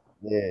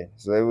 yeah.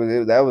 So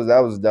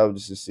that was dope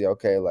just to see.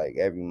 Okay, like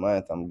every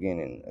month I'm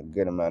getting a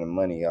good amount of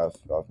money off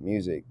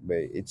music, but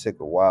it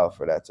took a while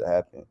for that to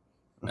happen.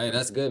 Hey,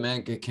 that's good,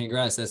 man.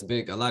 Congrats. That's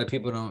big. A lot of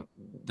people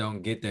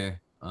don't get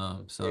there.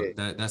 So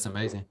Yeah, that's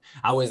amazing.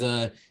 I was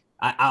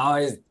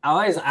I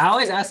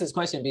always ask this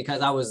question because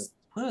I was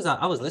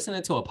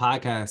listening to a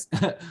podcast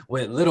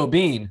with Little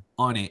Bean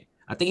on it.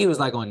 I think he was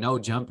like on No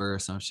Jumper or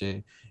some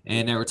shit,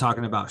 and they were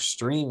talking about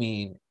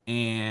streaming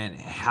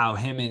and how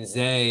him and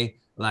Zay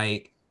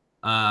like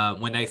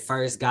when they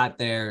first got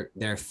their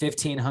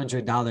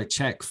 $1,500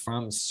 check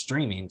from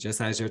streaming,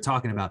 just as you're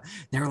talking about,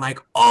 they were like,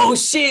 oh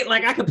shit,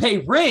 like I could pay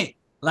rent,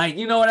 like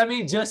you know what I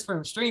mean, just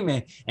from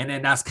streaming. And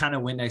then that's kind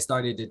of when they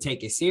started to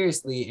take it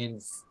seriously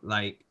and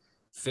like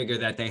figure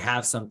that they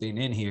have something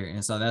in here.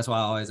 And so that's why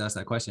I always ask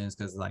that question, is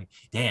because like,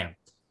 damn,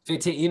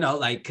 15,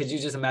 like could you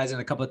just imagine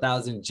a couple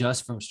thousand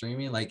just from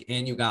streaming, like,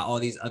 and you got all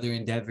these other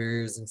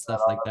endeavors and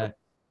stuff like that.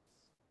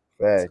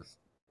 So facts.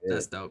 Yeah.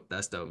 that's dope.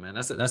 That's dope, man.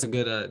 That's a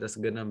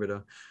good number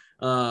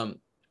though.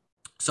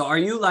 So are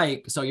you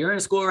like, so you're in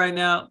school right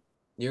now,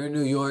 you're in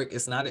New York,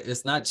 it's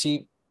not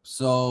cheap.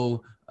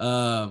 So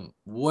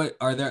what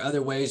are there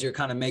other ways you're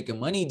kind of making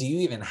money? Do you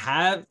even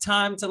have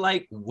time to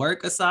like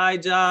work a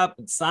side job,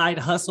 side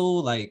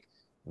hustle, like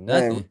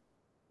Man, nothing?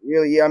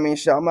 yeah. I mean,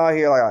 shit, I'm out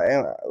here. Like I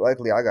am.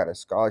 Luckily, I got a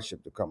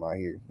scholarship to come out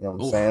here. You know what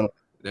I'm Oof, saying?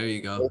 there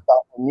you go. Based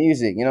off of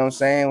music. You know what I'm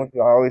saying? Which I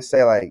always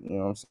say, like,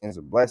 what I'm saying, it's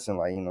a blessing.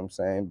 Like, what I'm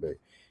saying? But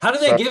How do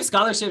they so give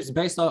scholarships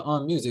based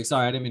on music?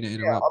 Sorry, I didn't mean to yeah,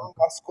 interrupt. I'm in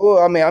my school.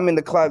 I mean, I'm in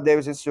the Clive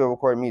Davis Institute of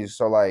Recording Music.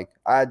 So like,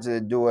 I had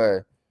to do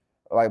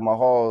my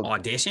whole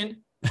Audition?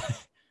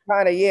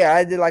 kind of yeah. I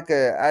had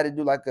to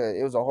do like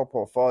it was a whole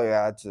portfolio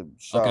I had to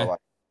show. Okay. Like,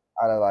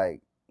 I had to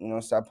like,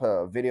 so I put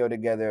a video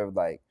together of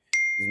like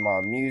just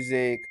my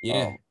music,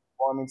 Yeah,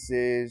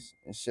 performances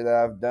and shit that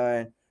I've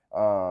done.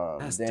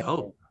 that's Then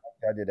dope.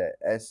 I did an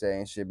essay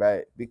and shit,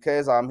 but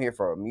because I'm here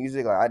for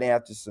music, like I didn't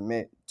have to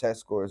submit test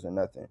scores or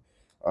nothing,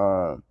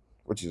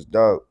 which is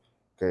dope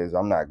because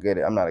I'm not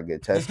a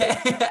good tester.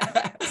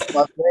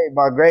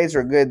 My grades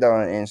were good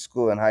though in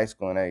school and high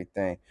school and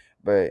everything.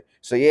 But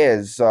so yeah,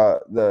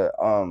 so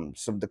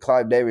the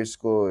Clive Davis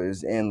School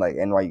is in like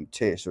NYU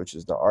Tisch, which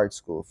is the art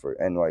school for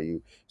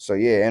NYU. So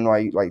yeah,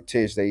 NYU like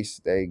Tisch, they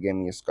gave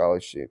me a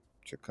scholarship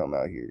to come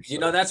out here. You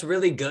So know, that's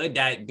really good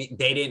that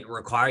they didn't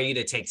require you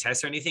to take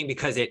tests or anything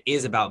because it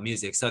is about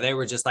music. So they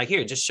were just like,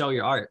 here, just show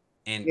your art.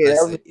 And yeah,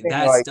 that was the thing.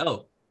 that's Like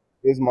dope.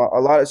 is my a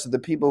lot of so the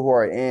people who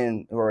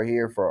are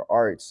here for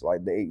arts,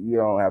 like you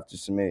don't have to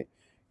submit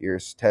your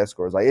test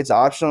scores. Like it's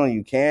optional,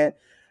 you can't,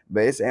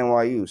 but it's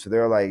NYU. So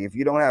they're like, if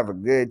you don't have a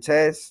good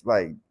test,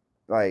 like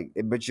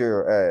but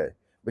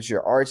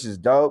your arts is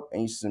dope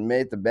and you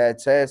submit the bad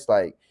test,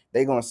 like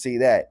they gonna see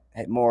that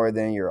more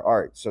than your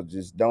art. So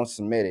just don't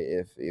submit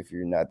it if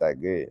you're not that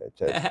good at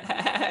testing.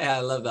 I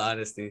love the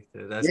honesty.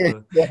 That's Yeah,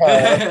 cool.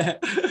 yeah.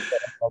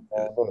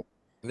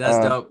 That's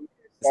Um, dope.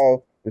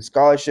 so the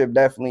scholarship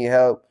definitely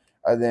helped.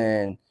 And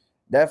then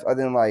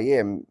like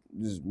yeah,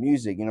 just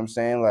music, you know what I'm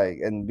saying? Like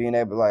and being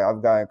able like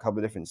I've gotten a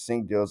couple different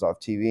sync deals off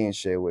TV and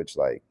shit, which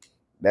like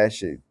that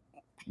shit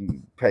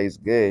pays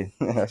good.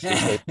 That shit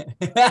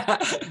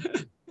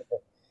pays,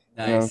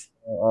 you know. Nice.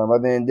 But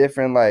then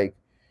different like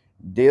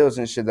deals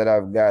and shit that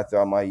I've got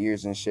throughout my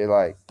years and shit.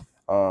 Like,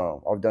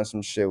 I've done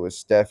some shit with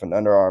Steph and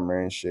Under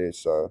Armour and shit.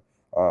 So,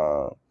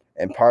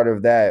 and part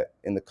of that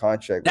in the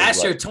contract was That's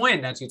like, your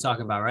twin that you're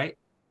talking about, right?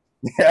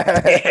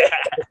 I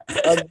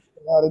do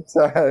a lot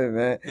of time,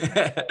 man.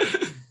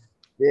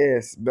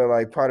 Yes, but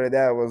like part of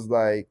that was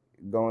like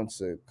going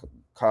to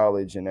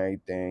college and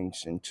everything,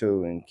 and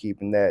too, and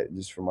keeping that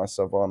just for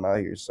myself while I'm out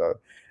here. So,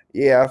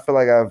 yeah, I feel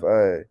like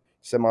I've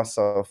set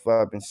myself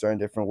up in certain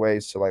different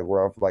ways to like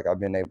where I've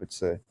been able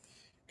to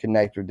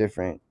connect with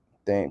different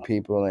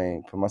people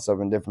and put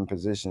myself in different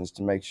positions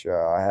to make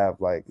sure I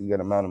have like a good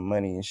amount of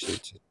money and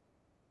shit to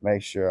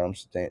make sure I'm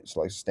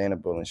like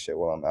sustainable and shit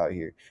while I'm out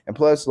here. And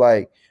plus,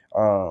 like,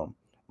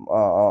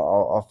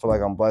 I feel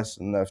like I'm blessed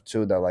enough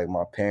too that like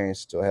my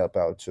parents still help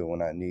out too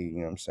when I need. You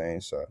know what I'm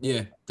saying? So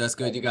Yeah, that's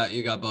good. You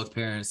got both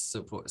parents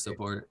support.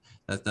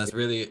 That's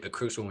really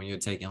crucial when you're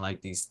taking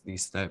like these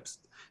steps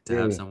to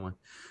have yeah. someone.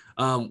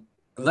 Um,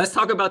 let's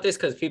talk about this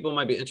because people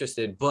might be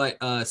interested. But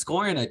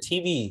scoring a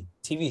TV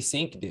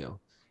sync deal,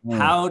 Mm.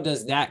 how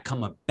does that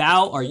come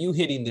about? Are you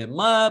hitting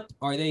them up?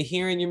 Are they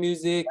hearing your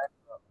music?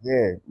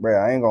 Yeah, bro.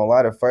 I ain't gonna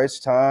lie. The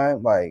first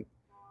time, like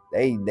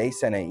they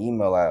sent an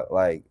email out.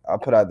 Like I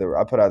put out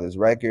this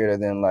record,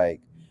 and then like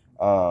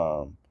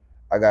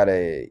I got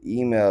a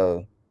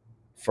email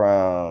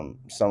from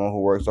someone who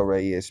works over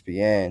at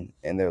ESPN,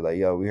 and they're like,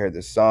 "Yo, we heard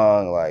the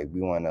song. Like,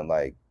 we want to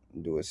like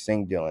do a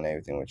sync deal and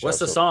everything with y'all." What's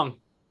the So, song?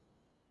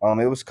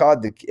 it was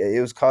called the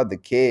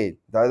Kid.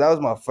 That was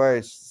my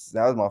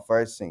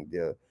first sync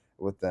deal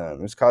with them.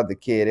 It was called the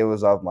Kid. It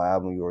was off my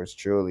album Yours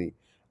Truly.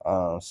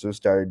 So we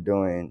started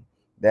doing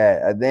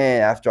that, and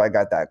then after I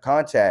got that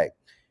contact,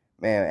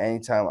 man,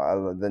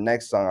 the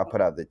next song I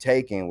put out, The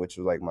Taking, which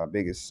was like my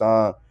biggest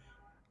song.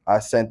 I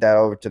sent that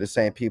over to the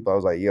same people. I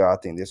was like, yo, I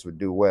think this would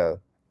do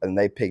well. And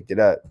they picked it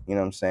up. You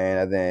know what I'm saying?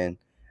 And then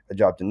I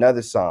dropped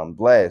another song,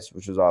 Blessed,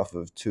 which was off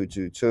of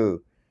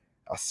 222.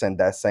 I sent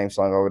that same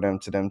song over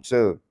to them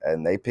too.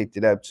 And they picked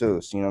it up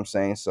too. So you know what I'm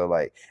saying? So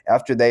like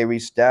after they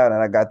reached out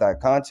and I got that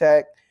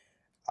contact,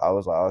 I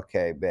was like,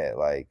 okay, bet.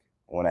 Like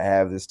when I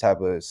have this type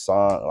of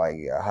song, like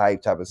a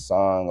hype type of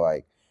song,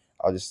 like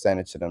I'll just send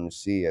it to them to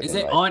see. And Is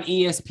then it like on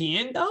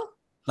ESPN though?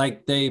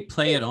 Like they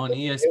play it on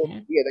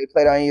ESPN? yeah, they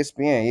played on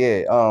ESPN.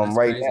 Yeah, That's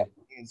right now.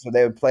 crazy. So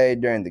they would play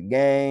it during the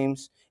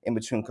games, in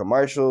between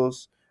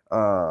commercials,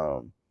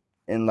 um,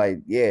 and like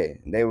yeah,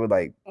 they would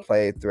like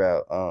play it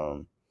throughout.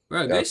 Bro,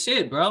 Throughout. good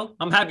shit, bro.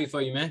 I'm happy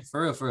for you, man.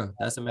 For real, for real.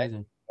 That's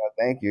amazing.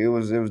 Thank you. It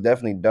was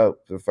definitely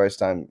dope the first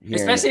time hearing it.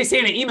 Especially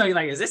seeing an email, you're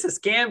like, is this a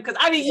scam? Because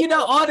I mean, you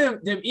know, all them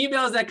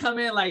emails that come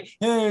in like,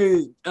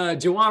 hey,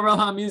 Jwalt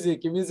Rohan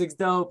music, your music's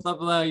dope, blah,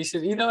 blah, blah. You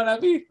should, you know what I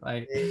mean?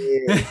 Like,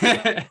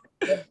 Yeah,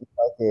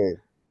 okay.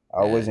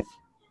 I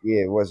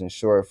yeah, wasn't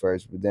sure at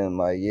first, but then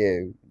like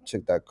yeah,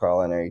 took that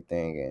call and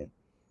everything, and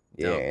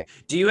dope. yeah,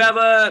 Do you have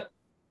a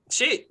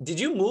shit? Did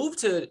you move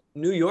to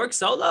New York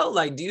solo?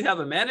 Like, do you have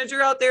a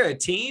manager out there, a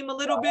team a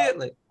little bit?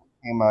 Like,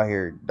 came out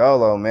here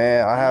dolo,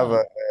 man. I have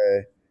a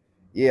mm,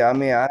 yeah, I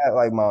mean, I had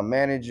like my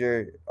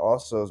manager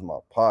also is my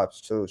pops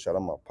too. Shout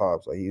out my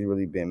pops. Like he's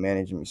really been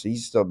managing me. So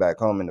he's still back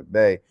home in the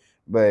Bay.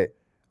 But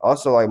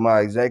also like my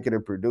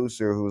executive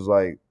producer who's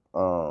like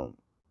kind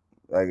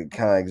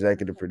of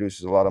executive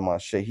produces a lot of my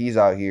shit. He's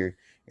out here,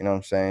 you know what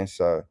I'm saying?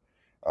 So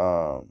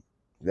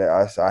that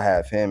I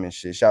have him and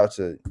shit. Shout out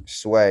to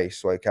Sway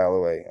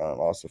Calloway,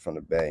 also from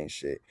the Bay and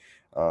shit.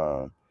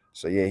 Um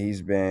so yeah,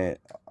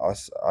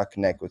 I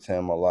connect with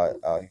him a lot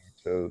out here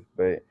too.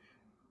 But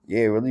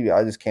yeah, really,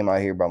 I just came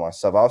out here by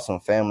myself. I have some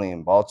family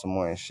in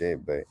Baltimore and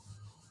shit, but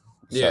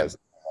yeah, besides,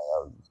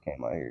 I just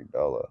came out here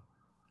dolo.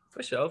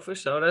 for sure, for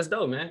sure. That's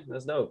dope, man.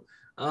 That's dope.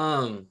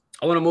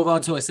 I want to move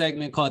on to a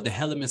segment called the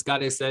Hella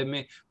Misguided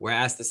segment, where I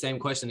ask the same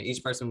question to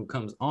each person who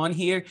comes on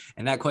here.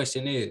 And that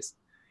question is,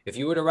 if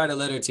you were to write a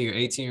letter to your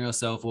 18-year-old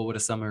self, what would a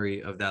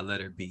summary of that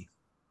letter be?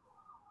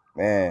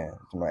 Man,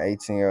 to my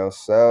 18-year-old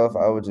self,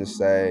 I would just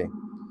say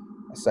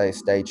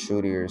stay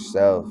true to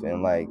yourself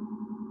and like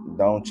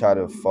don't try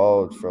to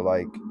fold for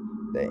like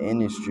the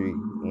industry.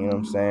 You know what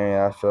I'm saying?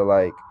 I feel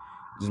like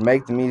just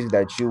make the music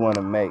that you want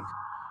to make.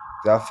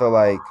 'Cause I feel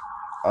like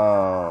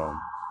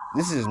um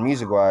this is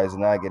music wise,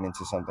 and I get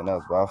into something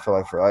else. But I feel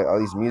like for like, at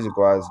least music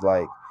wise,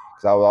 like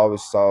because I was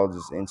always saw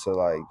just into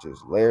like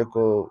just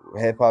lyrical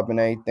hip hop and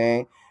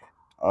everything.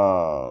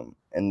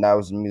 And that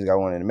was the music I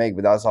wanted to make,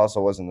 but that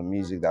also wasn't the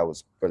music that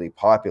was really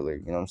popular.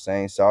 You know what I'm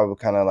saying? So I would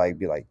kind of like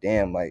be like,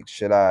 damn, like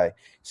should I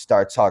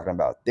start talking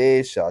about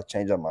this? Should I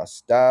change up my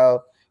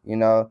style? You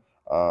know?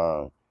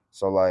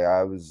 So like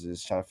I was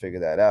just trying to figure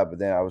that out, but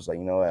then I was like,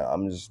 you know what,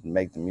 I'm just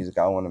make the music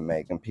I want to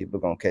make, and people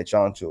gonna catch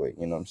on to it.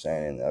 You know what I'm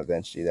saying? And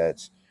eventually,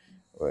 that's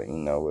what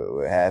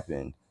what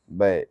happened.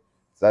 But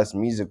that's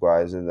music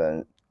wise, and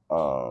then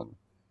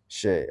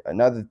shit.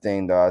 Another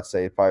thing though, I'd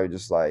say probably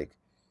just like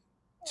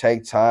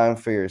take time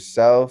for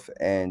yourself,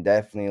 and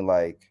definitely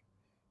like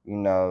you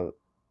know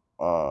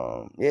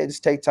yeah,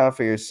 just take time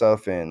for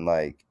yourself and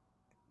like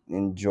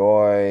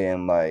enjoy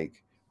and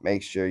like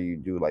make sure you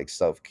do like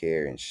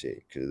self-care and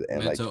shit, cause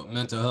and like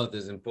Mental health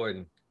is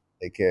important.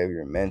 take care of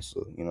your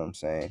mental, you know what I'm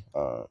saying?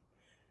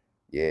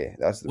 Yeah,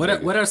 that's the What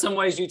biggest. are some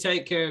ways you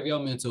take care of your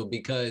mental?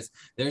 Because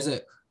there's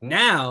a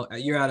now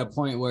you're at a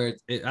point where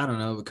I don't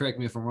know. Correct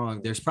me if I'm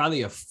wrong. There's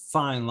probably a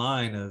fine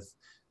line of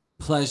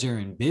pleasure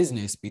and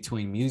business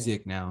between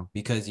music now,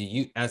 because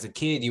you as a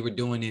kid you were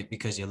doing it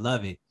because you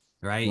love it,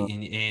 right?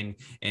 Mm,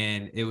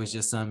 And it was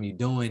just something you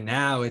doing.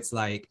 Now it's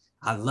like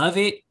I love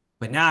it,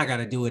 but now I got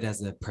to do it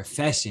as a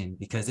profession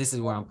because this is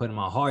where I'm putting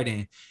my heart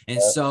in.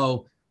 And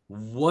so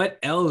what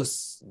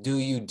else do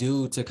you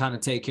do to kind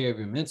of take care of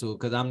your mental?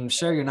 Because I'm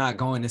sure you're not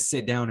going to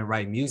sit down and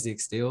write music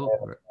still.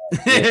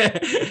 yeah,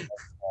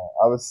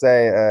 I would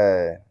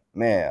say,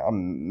 man,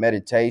 I'm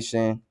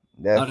meditation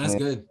Oh, that's definitely.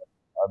 good.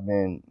 I've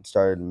been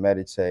started to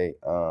meditate.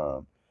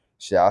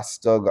 Shit, I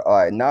still go,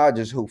 like now. I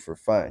just hoop for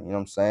fun. You know what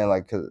I'm saying?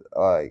 Like, cause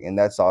like, and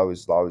that's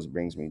always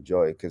brings me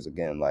joy. Cause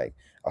again, like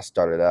I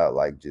started out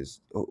like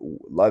just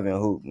loving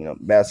hoop. You know,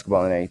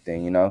 basketball and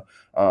anything. You know,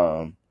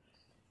 um,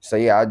 so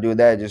yeah, I do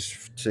that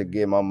just to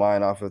get my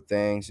mind off of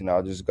things. You know,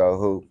 I'll just go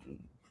hoop,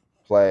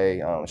 play.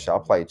 Shit, I'll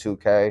play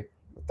 2K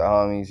with the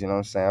homies. You know what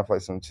I'm saying? I play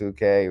some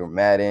 2K or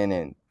Madden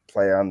and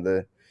play on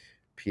the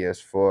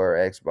PS4 or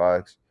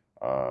Xbox.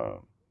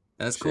 Um,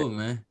 That's shit. cool,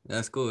 man.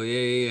 That's cool. Yeah,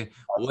 yeah, yeah.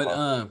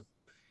 What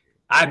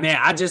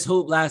I just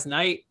hooped last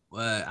night.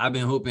 I've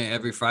been hooping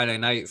every Friday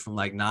night from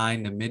like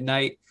 9 to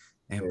midnight.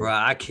 And Yeah. bro,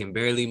 I can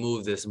barely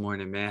move this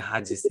morning, man.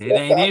 It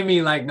ain't in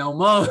me like no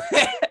more.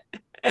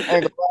 I ain't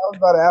gonna lie, I was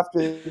about to,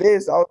 after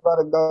this, I was about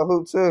to go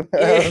hoop too. I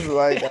Yeah. was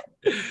like,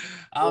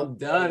 I'm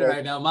done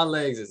right now. My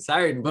legs are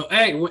tired. But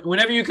hey,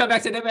 whenever you come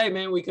back to the Bay,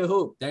 man, we can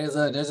hoop. There's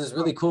this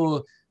really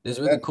cool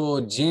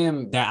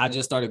gym that I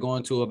just started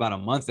going to about a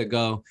month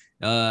ago.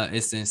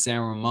 It's in San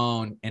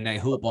Ramon, and they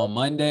hoop on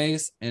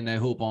Mondays and they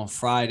hoop on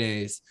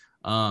Fridays.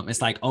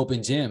 It's like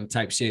open gym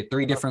type shit,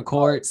 3 different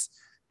courts.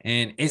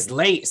 And it's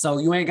late, so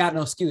you ain't got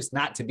no excuse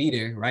not to be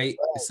there, right?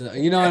 So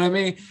you know what I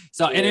mean.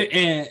 So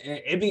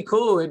it'd be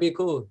cool. It'd be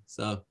cool.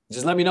 So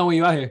just let me know when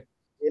you out here.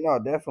 you know,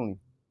 definitely.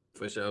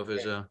 For sure, for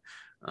sure.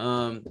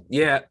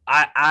 Yeah,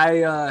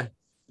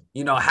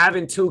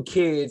 having 2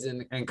 kids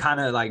and kind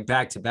of like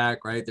back to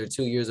back, right? They're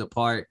 2 years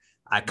apart.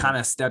 I kind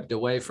of stepped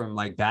away from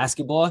like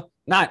basketball,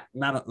 not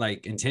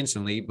like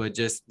intentionally, but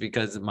just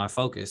because of my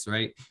focus,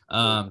 right?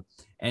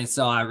 And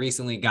so I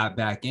recently got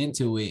back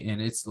into it,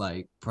 and it's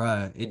like,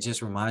 bruh, it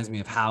just reminds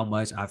me of how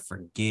much I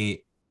forget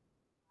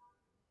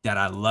that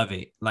I love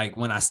it. Like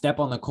when I step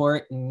on the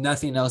court,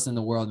 nothing else in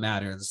the world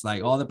matters.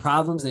 Like all the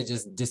problems, they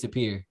just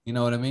disappear. You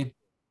know what I mean?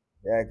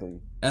 Exactly.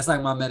 That's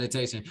like my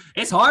meditation.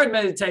 It's hard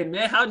meditating,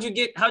 man. How'd you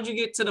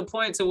get to the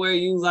point to where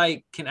you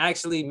like can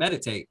actually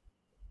meditate?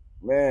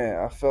 Man,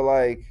 I feel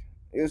like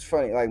it was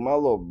funny. Like my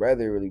little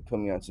brother really put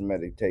me onto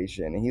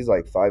meditation, and he's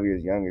like 5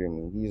 years younger than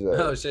me. He's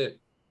Oh shit.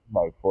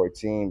 like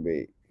 14,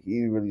 but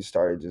he really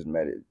started just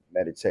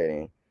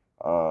meditating.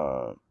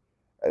 And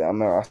I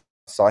remember I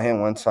saw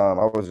him one time.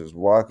 I was just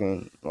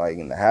walking like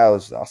in the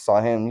house. I saw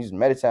him. He's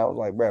meditating. I was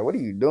like, bro, what are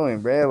you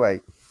doing, bro?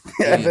 Like,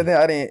 Yeah. but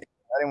then I didn't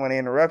want to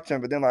interrupt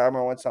him. But then like I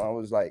remember one time I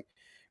was like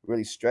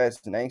really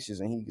stressed and anxious,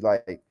 and he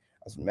like I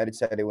was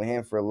meditated with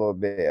him for a little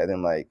bit, and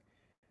then like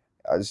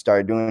I just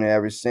started doing it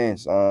ever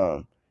since.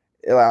 Like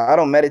I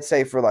don't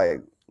meditate for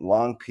like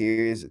long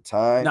periods of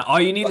time. Now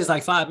all you need is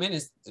like 5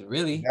 minutes,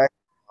 really. Exactly.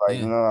 Like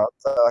Yeah. I'll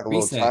set like a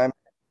little Reset. time.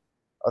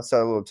 I'll set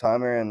a little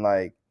timer and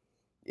like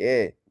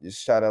yeah,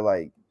 just try to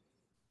like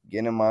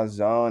get in my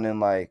zone, and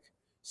like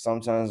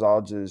sometimes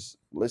I'll just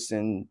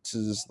listen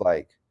to just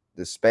like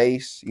the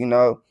space, you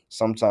know.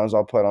 Sometimes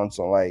I'll put on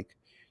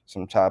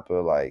some type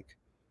of like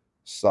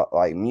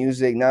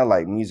music, not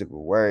like music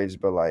with words,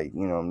 but like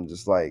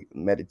just like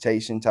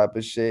meditation type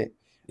of shit.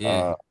 Yeah.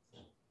 Uh,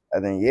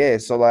 and then yeah,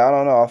 so like I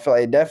don't know, I feel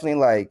like it definitely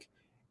like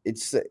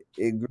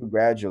it grew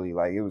gradually.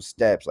 Like it was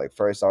steps. Like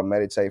first I'll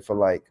meditate for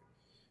like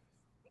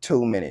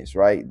 2 minutes,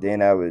 right?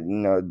 Then I would,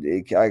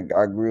 I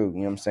grew, you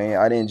know what I'm saying?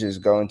 I didn't just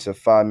go into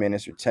 5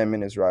 minutes or 10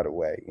 minutes right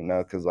away,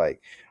 because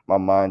like my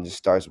mind just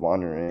starts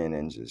wandering and I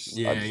Yeah, just,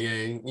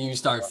 yeah. You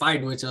start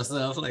fighting with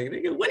yourself, like,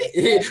 nigga,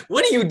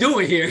 what are you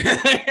doing here?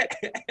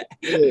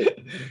 yeah,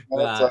 so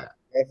Nah,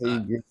 definitely I,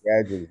 grew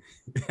gradually.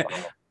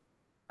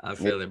 I Yeah.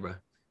 feel it, bro.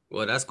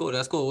 Well, that's cool.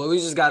 That's cool. Well, we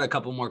just got a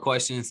couple more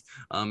questions,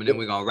 and then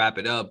we're gonna wrap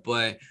it up.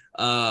 But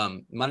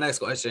my next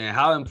question: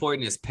 how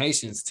important is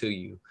patience to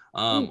you?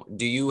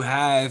 Do you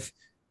have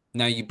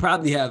now? You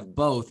probably have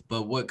both,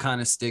 but what kind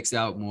of sticks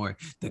out more?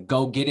 The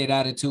go get it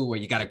attitude, where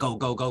you gotta go,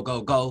 go, go,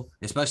 go, go,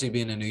 especially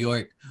being in New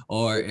York,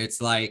 or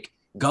it's like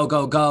go,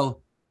 go,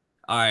 go.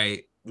 All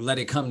right, let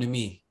it come to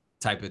me.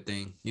 type of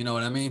thing. You know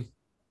what I mean?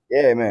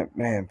 Yeah,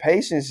 man,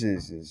 patience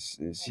is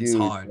It's huge.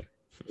 hard.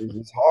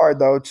 It's hard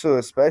though too,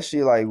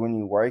 especially like when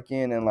you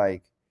working and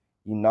like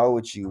you know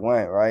what you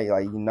want, right?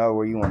 Like you know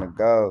where you want to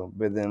go,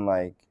 but then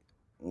like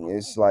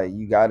it's like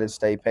you got to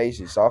stay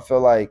patient. So I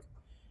feel like,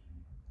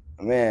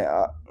 man,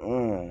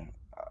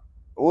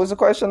 what was the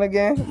question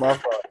again? My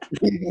fault.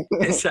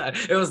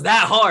 It was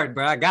that hard,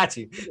 bro. I got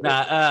you.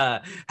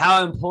 Now,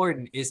 how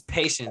important is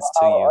patience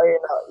to you?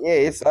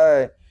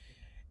 Yeah,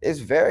 it's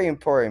very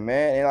important,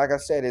 man. And like I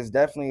said, it's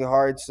definitely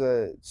hard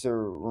to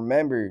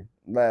remember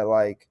that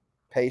like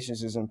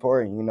patience is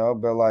important, you know.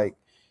 But like,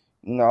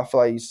 you know, I feel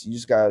like you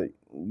just got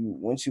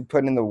once you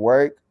put in the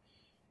work,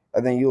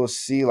 and then you'll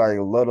see like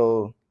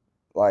little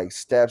like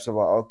steps of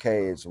like,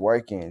 okay, it's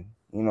working.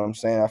 You know what I'm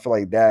saying? I feel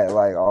like that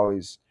like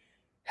always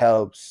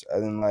helps,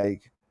 and then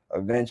like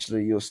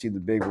eventually you'll see the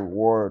big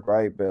reward,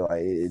 right? But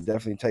like it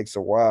definitely takes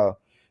a while.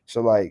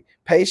 So like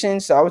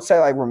patience, I would say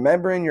like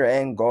remembering your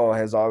end goal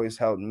has always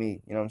helped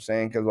me. You know what I'm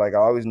saying? Because like I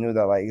always knew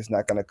that like it's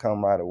not gonna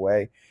come right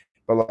away,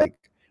 but like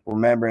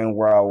remembering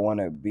where I want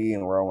to be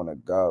and where I want to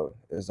go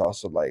is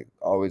also like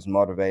always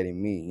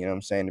motivating me. You know what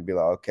I'm saying? To be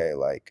like, okay,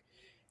 like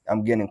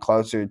I'm getting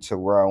closer to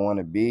where I want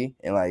to be,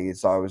 and like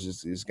it's always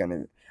just it's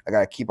gonna. I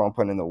gotta keep on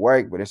putting in the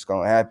work, but it's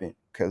gonna happen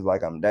because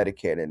like I'm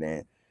dedicated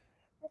and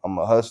I'm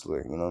a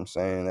hustler. You know what I'm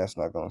saying? That's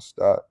not gonna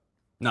stop.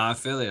 No, I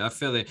feel it. I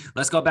feel it.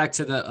 Let's go back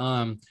to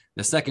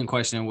the second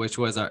question, which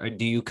was,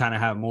 do you kind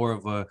of have more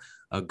of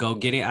a go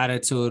get it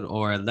attitude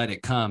or let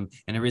it come?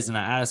 And the reason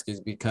I ask is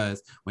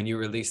because when you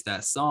released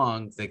that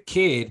song, the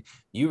kid,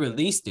 you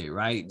released it,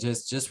 right?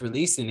 Just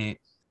releasing it,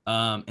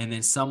 and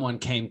then someone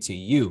came to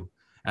you,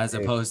 as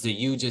Yeah, opposed to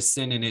you just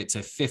sending it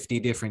to 50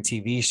 different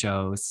TV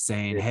shows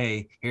saying, yeah,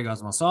 "Hey, here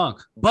goes my song."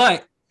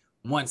 But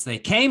once they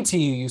came to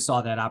you, you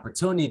saw that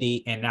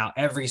opportunity, and now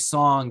every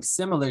song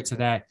similar to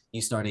that,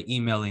 you started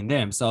emailing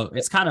them. So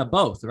it's kind of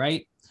both,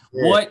 right?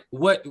 yeah.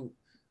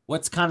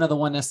 What's kind of the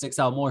one that sticks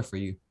out more for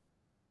you?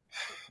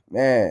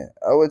 Man,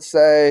 I would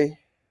say,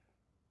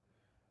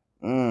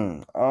 I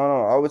don't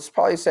know. I would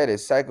probably say the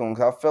second one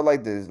because I feel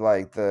like there's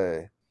like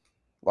the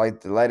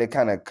let it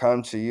kind of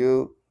come to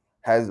you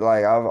has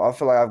like I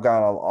feel like I've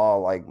gotten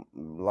all like a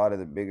lot of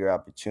the bigger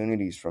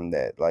opportunities from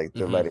that like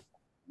to let Mm-hmm. it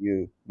come to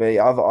you. But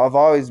I've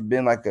always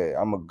been like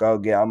I'm a go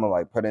get. I'm gonna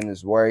like put in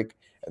this work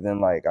and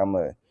then like I'm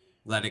a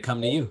Let it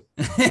come to you.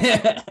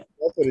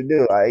 that's what it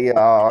do. Like, yeah,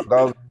 I'll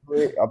go do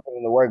it, I'll put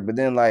in the work, but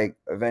then like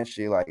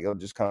eventually, like it'll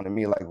just come to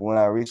me. Like when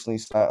I recently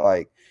signed,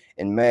 like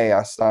in May,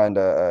 I signed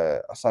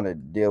a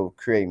deal with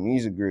Create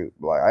Music Group.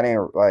 Like I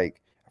didn't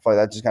like, I feel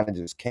like that just kind of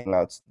just came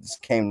out,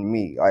 just came to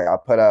me. Like I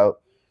put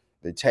out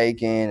the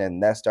Taken,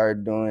 and that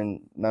started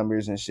doing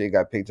numbers and shit.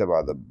 Got picked up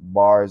by the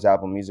Bars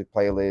Apple Music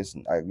playlist,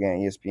 and again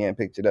ESPN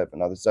picked it up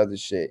and all this other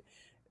shit.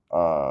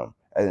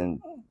 And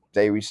then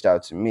they reached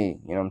out to me,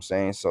 you know what I'm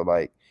saying? So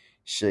like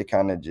shit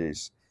kind of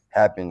just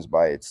happens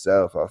by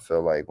itself. I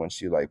feel like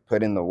once you like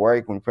put in the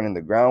work, when you put in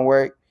the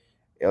groundwork,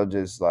 it'll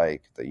just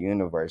like the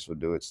universe will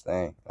do its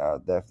thing. I'll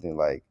definitely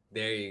like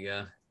There you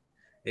go.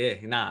 Yeah,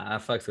 nah, I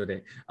fucks with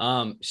it.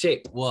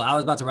 Shit. Well, I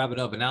was about to wrap it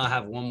up, but now I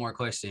have one more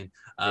question.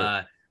 yeah,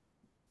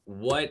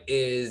 What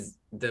is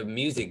the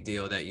music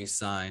deal that you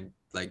signed?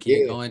 Like, can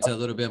you yeah, go into a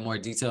little bit more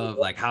detail of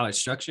like how it's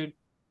structured?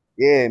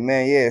 yeah,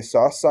 man, yeah. So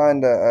I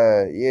signed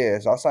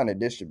a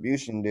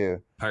distribution deal.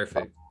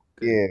 Perfect.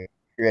 Good. Yeah,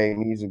 create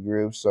music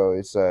group. So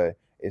it's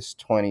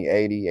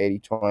 2080,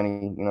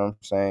 80/20, you know what I'm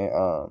saying?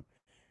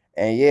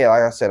 And yeah,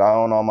 like I said, I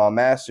own all my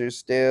masters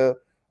still.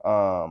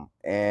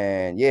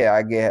 And yeah,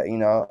 I get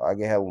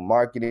help with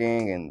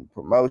marketing and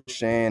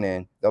promotion,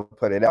 and they'll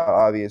put it out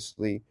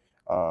obviously.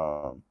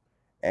 Um,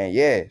 and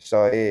yeah,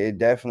 so it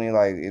definitely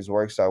like it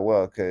works out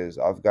well because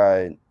I've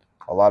got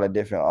a lot of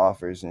different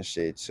offers and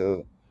shit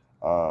too.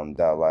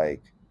 That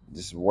like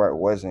just work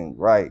wasn't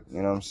right,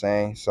 you know what I'm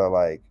saying? So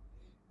like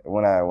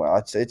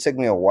it took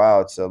me a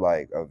while to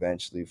like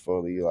eventually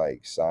fully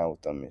like sign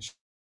with them and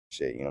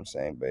shit, you know what I'm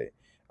saying? But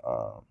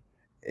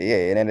yeah,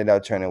 it ended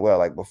up turning well.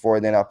 Like before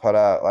then I put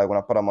out like when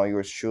I put out my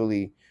yours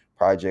truly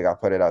project, I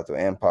put it out to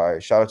Empire.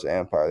 Shout out to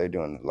Empire. They're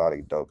doing a lot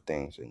of dope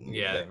things in New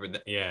Yeah, Day.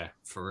 yeah,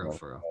 for You real, know?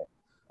 for real.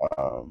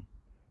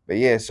 But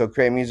yeah, so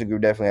Create Music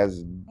Group definitely has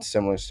a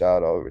similar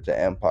style over to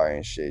Empire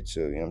and shit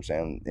too. You know what I'm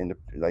saying?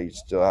 Like you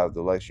still have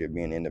the luxury of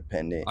being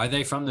independent. Are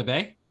they from the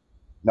Bay?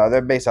 No,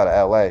 they're based out of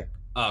LA.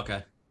 Oh,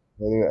 okay.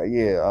 Yeah,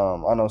 yeah.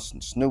 I know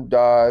Snoop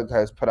Dogg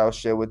has put out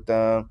shit with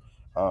them.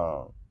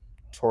 Um,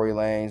 Tory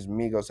Lanez,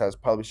 Migos has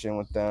publishing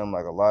with them.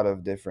 Like a lot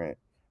of different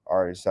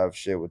artists have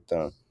shit with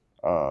them.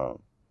 Um,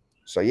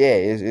 so yeah,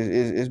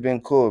 it's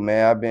been cool,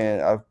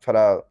 man. I've put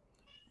out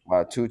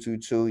my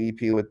 222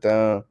 EP with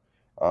them.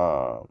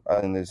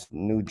 And this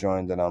new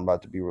joint that I'm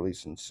about to be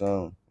releasing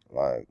soon.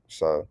 Like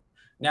so,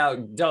 Now,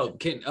 dope.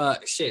 Can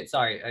shit.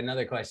 Sorry,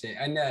 another question.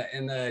 And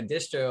in the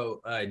distro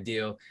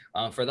deal,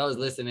 for those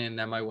listening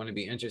that might want to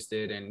be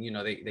interested, and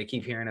they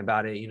keep hearing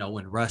about it.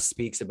 When Russ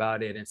speaks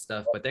about it and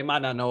stuff, but they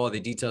might not know all the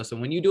details. So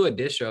when you do a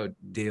distro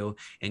deal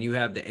and you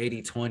have the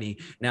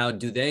 80/20, now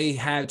do they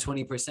have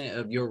 20%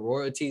 of your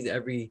royalties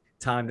every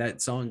time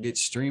that song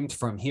gets streamed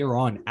from here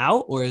on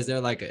out, or is there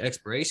like an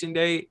expiration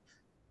date?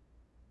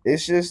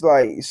 It's just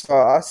like, so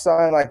I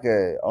signed like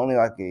a only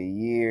like a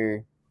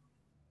year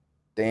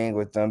thing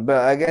with them, but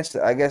I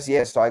guess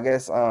yeah. So I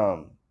guess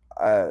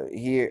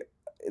here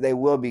they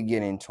will be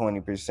getting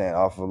 20%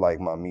 off of like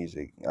my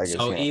music. I guess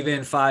So you know.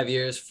 even 5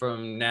 years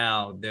from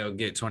now, they'll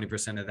get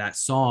 20% of that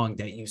song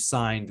that you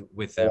signed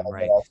with That them, I, that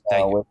right? I That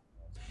signed you, with.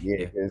 Yeah,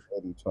 yeah,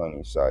 it's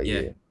 80/20. So yeah.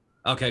 yeah.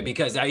 Okay,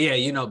 because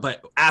yeah,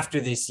 but after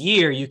this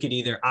year, you could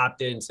either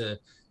opt in to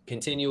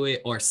continue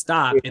it or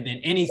stop, Yeah, and then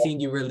anything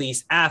you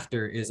release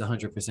after is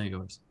 100%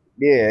 yours.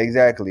 yeah,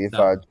 exactly. If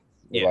So I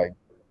yeah, like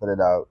put it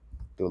out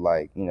through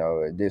like a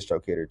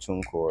DistroKid or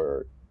TuneCore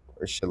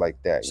or shit like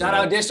that, you shout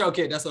know. out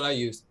DistroKid. That's what I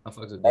use. I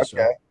fucks with Okay,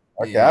 Distro.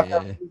 okay. Yeah, I've yeah,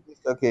 never yeah.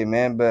 used DistroKid,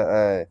 man, but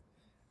I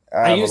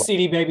I have a use lot.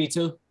 CD Baby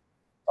too.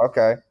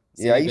 Okay,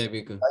 yeah. I CD used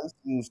Baby, cool. I used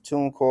to use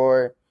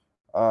TuneCore.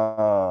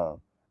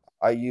 Um,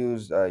 I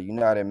used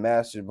United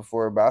Masters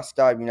before, but I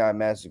stopped United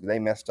Masters because they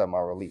messed up my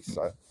release.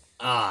 So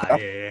Ah, I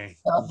yeah,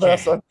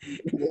 messed yeah. up,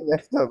 they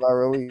messed up my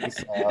release.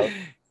 So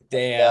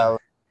Damn. I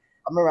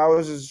remember I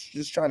was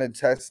just trying to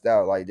test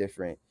out like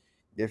different,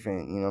 you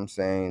know what I'm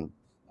saying,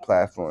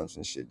 platforms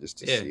and shit just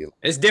to Yeah, see.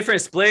 it's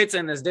different splits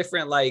and there's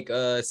different like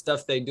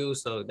stuff they do.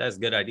 So that's a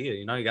good idea.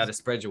 You got to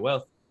spread your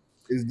wealth.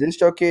 Is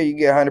DistroKid you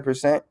get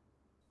 100%?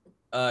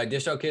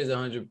 DistroKid is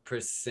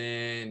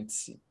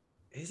 100%.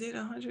 Is it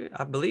 100?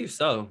 I believe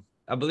so.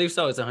 I believe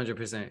so. It's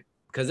 100%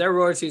 because their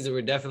royalties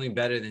were definitely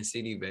better than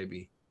CD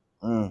Baby.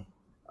 Mm.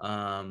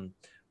 Um,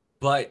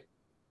 but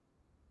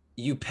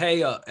you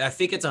pay. I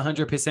think it's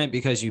 100%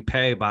 because you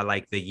pay by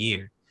like the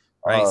year,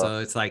 right? Uh, So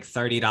it's like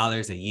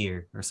 $30 a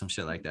year or some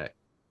shit like that.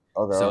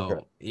 okay.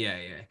 So yeah,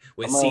 yeah. I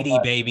With remember CD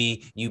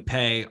Baby, you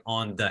pay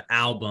on the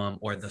album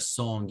or the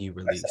song you I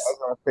release. was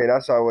gonna say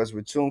that's how it was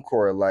with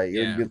TuneCore. Like it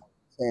would Yeah. be like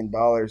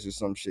 $10 or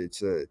some shit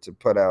to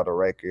put out a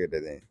record,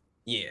 and then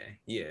Yeah,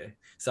 yeah.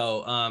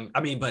 So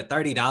I mean, but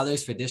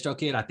 $30 for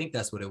DistroKid, I think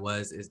that's what it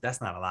was. Is that's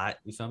not a lot.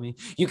 You feel me?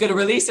 You could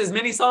release as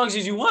many songs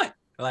as you want.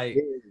 yeah, Like,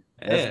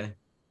 that's yeah.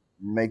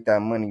 make that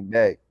money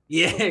back.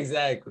 Yeah,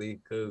 exactly.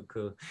 Cool,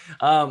 cool.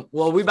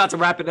 Well, we about to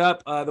wrap it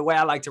up. The way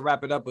I like to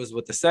wrap it up is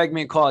with the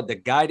segment called the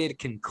guided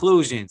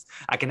conclusions.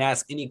 I can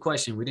ask any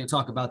question. We didn't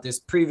talk about this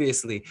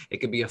previously. It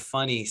could be a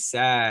funny,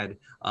 sad,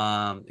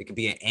 it could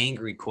be an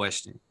angry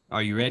question.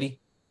 Are you ready?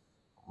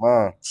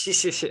 Man,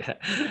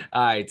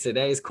 All right,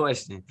 today's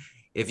question.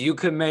 If you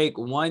could make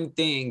one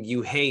thing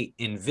you hate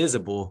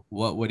invisible,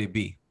 what would it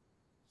be?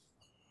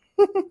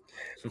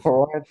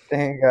 one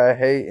thing I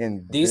hate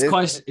in this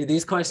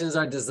These questions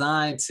are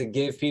designed to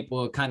give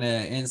people a kind of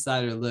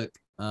insider look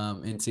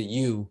into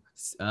you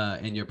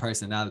and your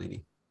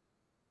personality.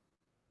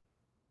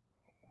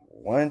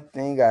 one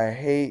thing I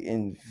hate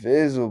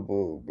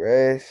invisible,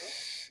 bruh.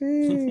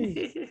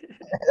 Sheesh.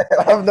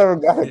 I've never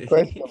got a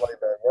question like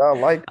that. Bro. I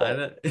like I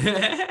that.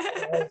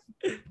 know.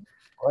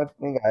 One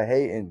thing I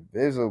hate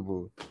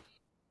invisible.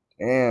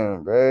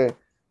 Damn, bruh.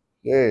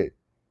 Shit.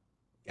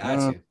 Got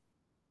Mm, you.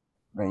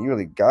 man, you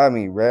really got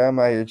me, bruh. I'm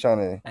out here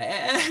trying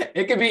to.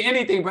 It could be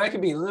anything, bro. It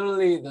could be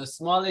literally the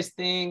smallest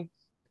thing.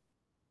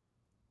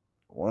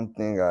 One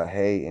thing I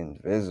hate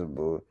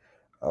invisible.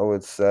 I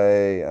would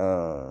say,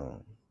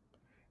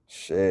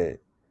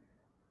 shit.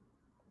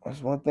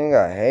 What's one thing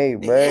I hate,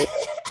 bruh?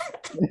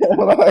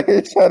 Like,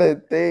 trying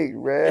to think,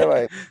 bruh.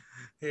 Like,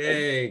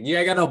 Hey, you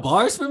ain't got no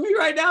bars for me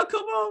right now?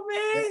 Come on,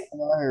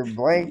 I'm out here man.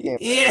 blanking,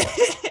 Yeah.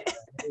 bruh.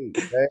 Hate,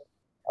 bruh.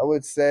 I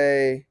would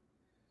say,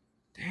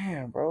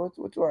 damn, bro.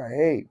 What do I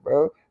hate,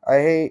 bro? I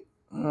hate,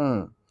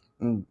 in-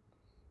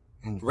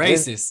 invisible.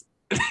 Racist.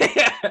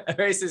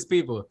 Racist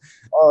people.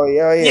 Oh,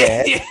 yeah,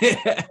 yeah.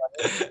 Yeah.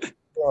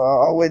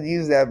 I wouldn't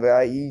use that,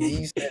 but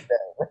you said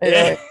that.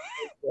 Yeah. Right?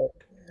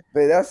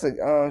 But that's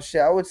a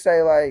shit. I would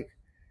say like,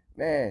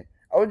 man,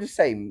 I would just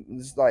say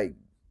just like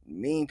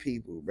mean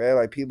people, bro.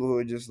 Like people who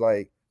are just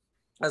like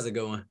That's a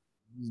good one.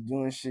 just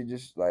doing shit.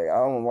 Just like I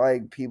don't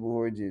like people who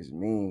are just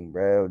mean,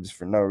 bro, just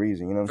for no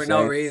reason. You know what I'm For no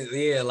saying? reason.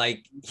 Yeah,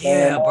 like,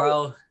 Man, yeah,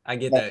 bro. I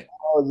get like that.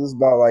 I was just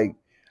about like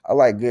I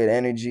like good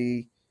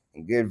energy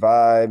and good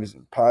vibes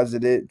and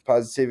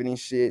positivity and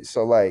shit.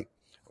 So like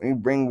when you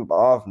bring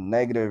off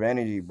negative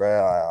energy,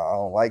 bro, I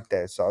don't like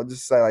that. So I'll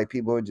just say like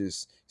people are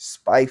just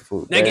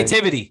spiteful, bro.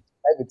 Negativity.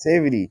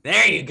 Negativity.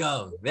 There you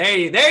go. There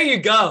you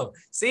go.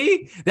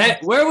 See?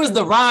 That where was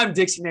the rhyme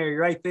dictionary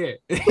right there?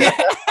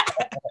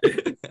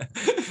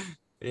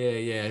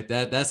 Yeah.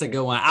 That's a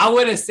good one. I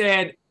would have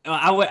said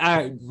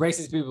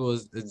racist people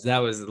that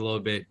was a little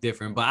bit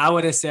different, but I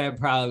would have said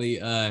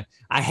probably I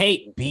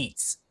hate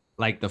beets,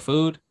 like the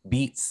food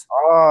beets.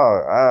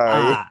 Oh,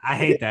 yeah. I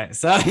hate that.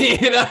 So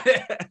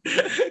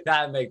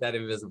gotta make that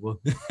invisible.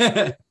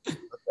 Okay.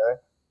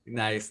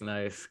 Nice.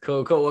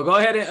 Cool. Well, go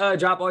ahead and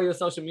drop all your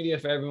social media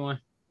for everyone.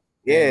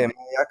 Yeah, man,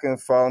 y'all can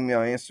follow me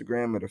on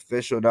Instagram at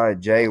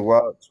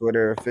official.jwalt,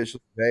 Twitter official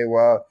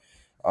Jwalt,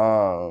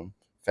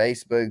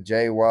 Facebook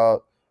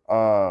Jwalt,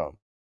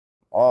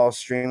 all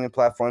streaming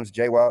platforms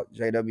Jwalt,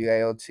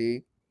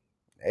 JWALT.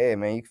 Hey,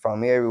 man, you can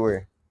find me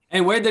everywhere.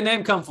 Hey, where'd the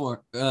name come from?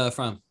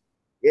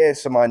 Yeah,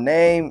 so my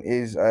name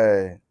is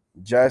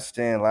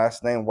Justin,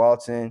 last name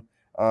Walton.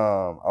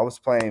 I was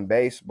playing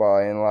baseball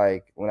and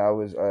like when I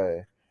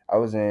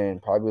was in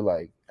probably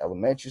like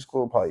elementary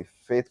school, probably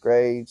fifth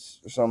grades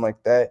or something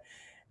like that.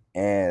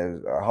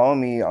 And a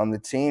homie on the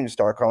team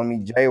started calling me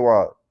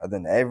Jwalt. And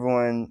then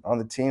everyone on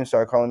the team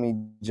started calling me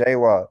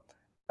Jwalt.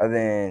 And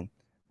then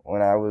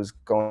when I was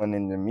going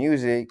into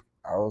music,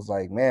 I was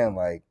like, man,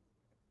 like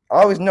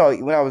I always know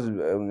when I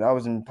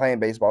was in playing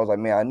baseball, I was like,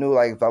 man, I knew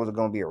like if I was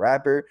gonna be a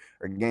rapper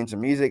or get into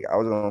music, I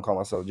was gonna call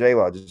myself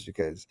Jwalt just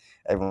because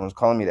everyone was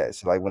calling me that.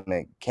 So like when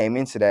it came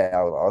into that,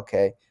 I was like,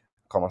 okay,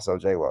 call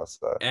myself Jwalt.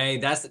 So Hey,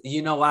 that's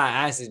why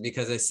I asked is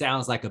because it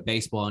sounds like a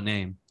baseball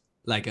name.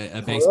 Like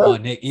a baseball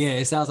nick. Yeah,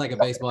 it sounds like a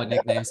baseball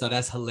nickname. So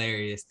that's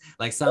hilarious.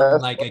 Like something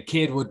that's, like a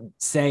kid would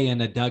say in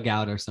a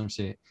dugout or some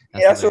shit.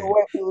 that's what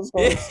it was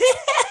gonna say,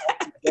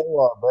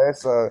 Jwalt, bro.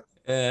 So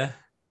Yeah.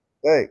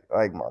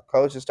 like my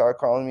coaches started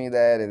calling me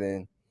that, and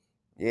then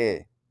yeah.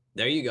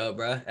 There you go,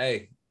 bro.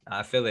 Hey,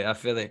 I feel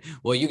it.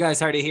 Well, you guys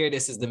heard it here.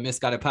 This is the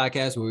Misguided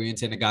Podcast where we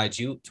intend to guide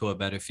you to a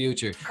better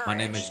future. My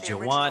name is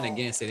Jwalt.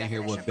 Again, sitting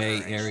here with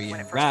Bay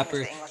Area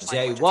rapper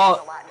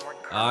Jwalt.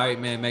 All right,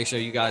 man. Make sure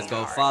you guys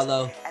go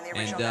follow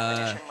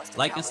and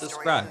like and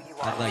subscribe.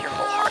 I like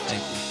that.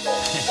 Thank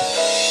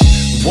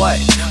you. What,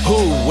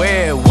 who,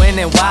 where, when,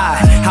 and why?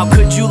 How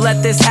could you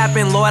let this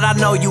happen, Lord? I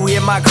know you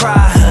hear my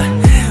cry.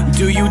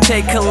 Do you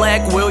take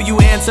collect? Will you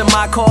answer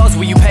my calls?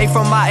 Will you pay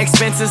for my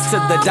expenses to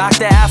the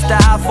doctor after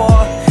I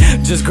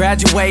fall? Just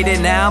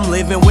graduated, now I'm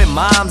living with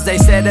moms. They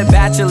said a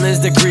bachelor's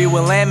degree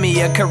will land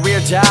me a career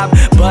job,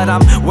 but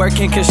I'm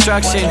working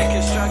construction,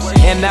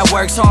 and that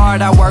works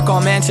hard. I work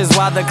on mansions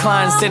while the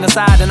clients sit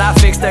inside and I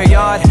fix their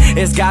yard.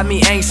 It's got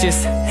me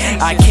anxious,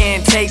 I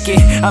can't take it.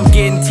 I'm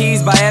getting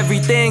teased by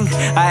everything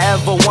I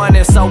ever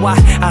wanted, so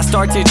I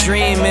start to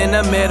dream in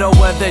the middle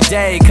of the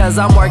day, cause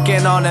I'm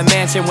working on a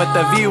mansion with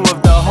a view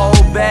of the whole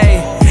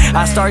bay.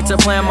 I start to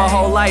plan my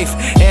whole life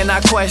and I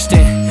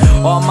question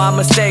all my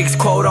mistakes,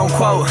 quote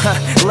unquote,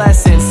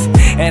 lessons,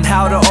 and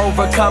how to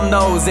overcome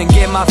those and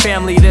get my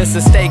family this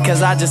estate,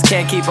 cause I just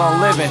can't keep on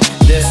living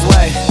this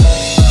way.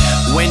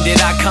 When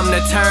did I come to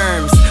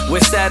terms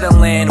with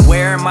settling?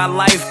 Where in my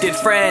life did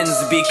friends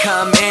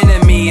become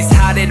enemies?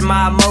 How did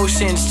my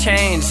emotions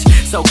change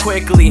so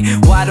quickly?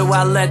 Why do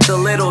I let the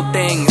little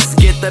things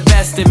get the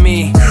best of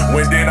me?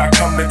 When did I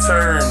come to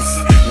terms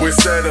with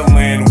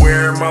settling?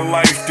 Where in my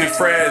life did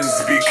friends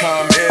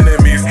become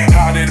enemies?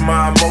 How did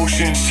my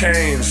emotions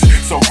change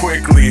so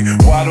quickly?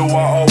 Why do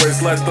I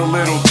always let the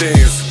little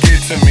things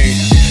get to me?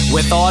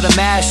 With all the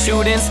mass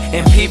shootings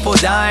and people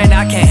dying,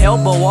 I can't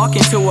help but walk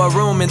into a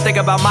room and think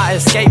about my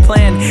escape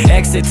plan.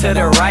 Exit to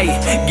the right,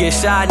 get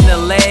shot in the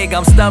leg,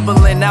 I'm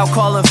stumbling out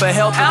calling for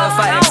help, and if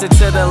I exit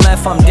to the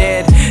left I'm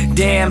dead.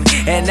 Damn,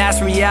 and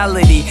that's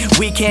reality.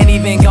 We can't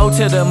even go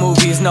to the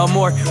movies no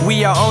more.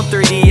 We are on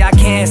 3D, I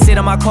can't sit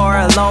in my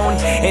car alone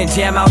and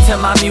jam out to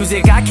my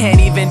music. I can't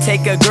even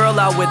take a girl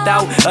out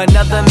without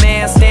another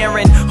man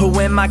staring. Who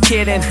am I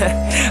kidding?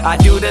 I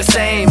do the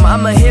same,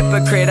 I'm a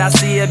hypocrite. I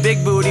see a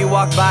big booty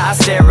walk by, I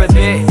stare a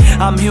bit.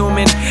 I'm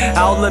human,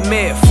 I'll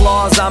admit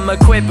flaws I'ma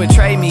quit.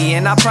 Betray me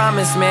and I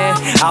promise, man,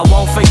 I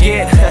won't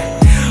forget.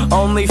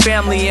 Only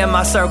family in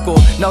my circle,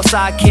 no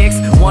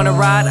sidekicks. Wanna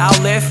ride,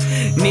 I'll lift.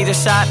 Need a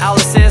shot, I'll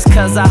assist.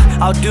 Cause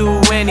I'll do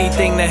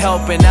anything to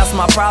help, and that's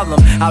my problem.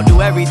 I'll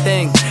do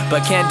everything,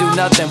 but can't do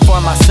nothing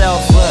for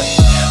myself.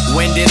 Look,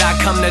 when did I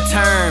come to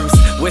terms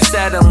with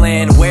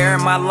settling? Where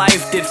in my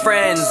life did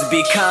friends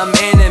become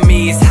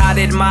enemies? How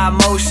did my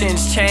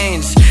emotions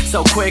change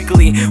so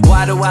quickly?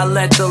 Why do I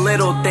let the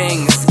little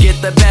things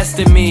get the best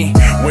of me?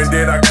 When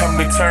did I come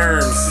to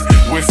terms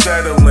with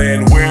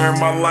settling? Where in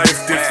my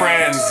life did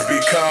friends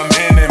become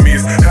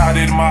enemies? How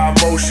did my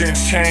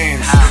emotions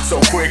change so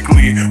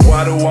quickly?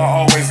 Why do I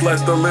always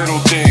let the little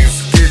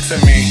things get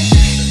to me?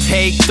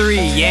 Take 3,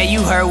 yeah,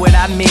 you heard what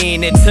I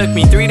mean. It took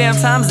me 3 damn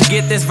times to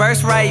get this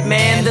verse right,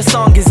 man. The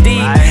song is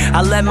deep.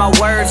 I let my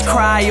words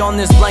cry on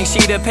this blank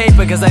sheet of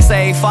paper, cause they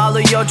say follow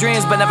your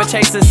dreams but never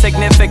chase a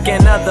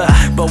significant other.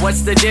 But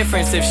what's the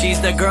difference if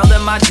she's the girl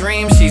in my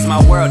dreams? She's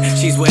my world,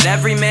 she's what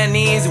every man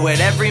needs,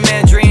 what every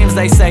man dreams.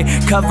 They say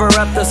cover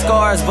up the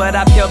scars, but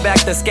I peel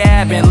back the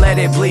scab and let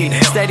it bleed.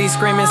 Steady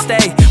screaming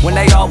stay when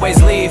they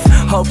always leave.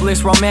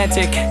 Hopeless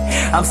romantic,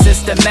 I'm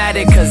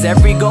systematic, cause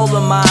every goal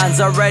of mine's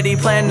already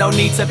planned, no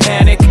need to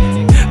panic.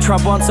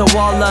 Trump wants a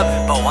wall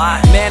up, but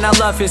why? Man, I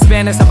love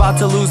Hispanics, about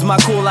to lose my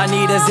cool, I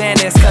need a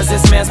Xanax, cause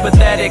this man's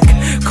pathetic.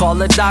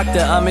 Call a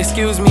doctor,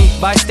 excuse me,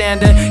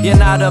 bystander, you're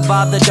not a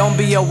bother, don't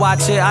be a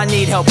watcher, I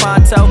need help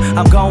pronto.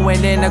 I'm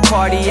going in a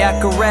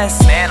cardiac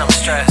arrest, man, I'm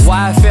stressed.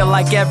 Why I feel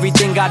like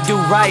everything I do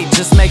right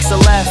just makes a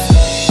left.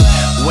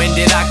 When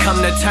did I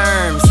come to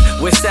terms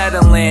with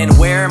settling?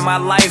 Where in my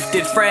life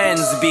did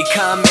friends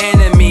become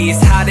enemies?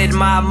 How did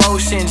my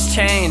emotions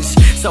change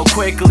so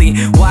quickly?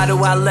 Why do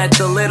I let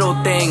the little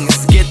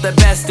things get the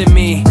best of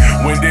me?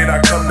 When did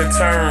I come to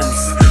terms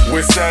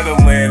with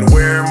settling?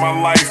 Where in my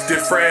life did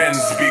friends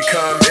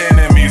become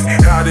enemies?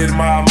 How did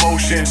my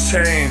emotions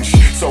change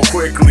so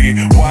quickly?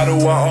 Why do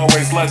I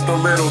always let the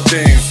little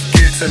things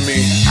get to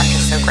me? I'm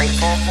just so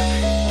grateful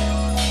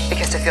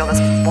because to feel this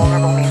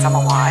vulnerable means I'm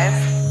alive.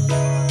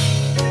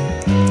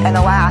 And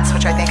the last,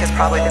 which I think is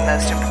probably the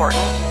most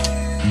important,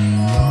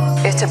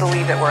 is to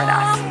believe that we're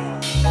enough.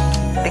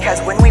 Because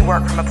when we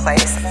work from a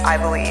place, I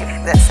believe,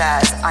 that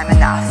says, I'm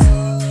enough,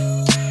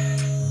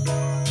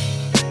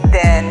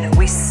 then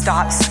we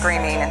stop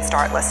screaming and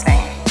start listening.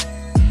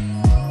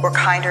 We're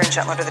kinder and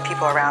gentler to the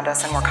people around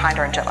us, and we're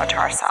kinder and gentler to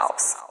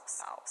ourselves.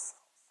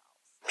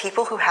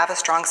 People who have a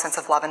strong sense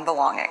of love and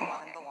belonging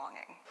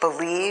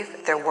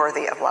believe they're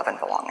worthy of love and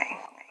belonging.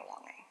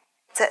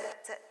 That's it.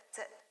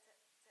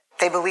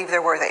 They believe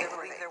they're worthy.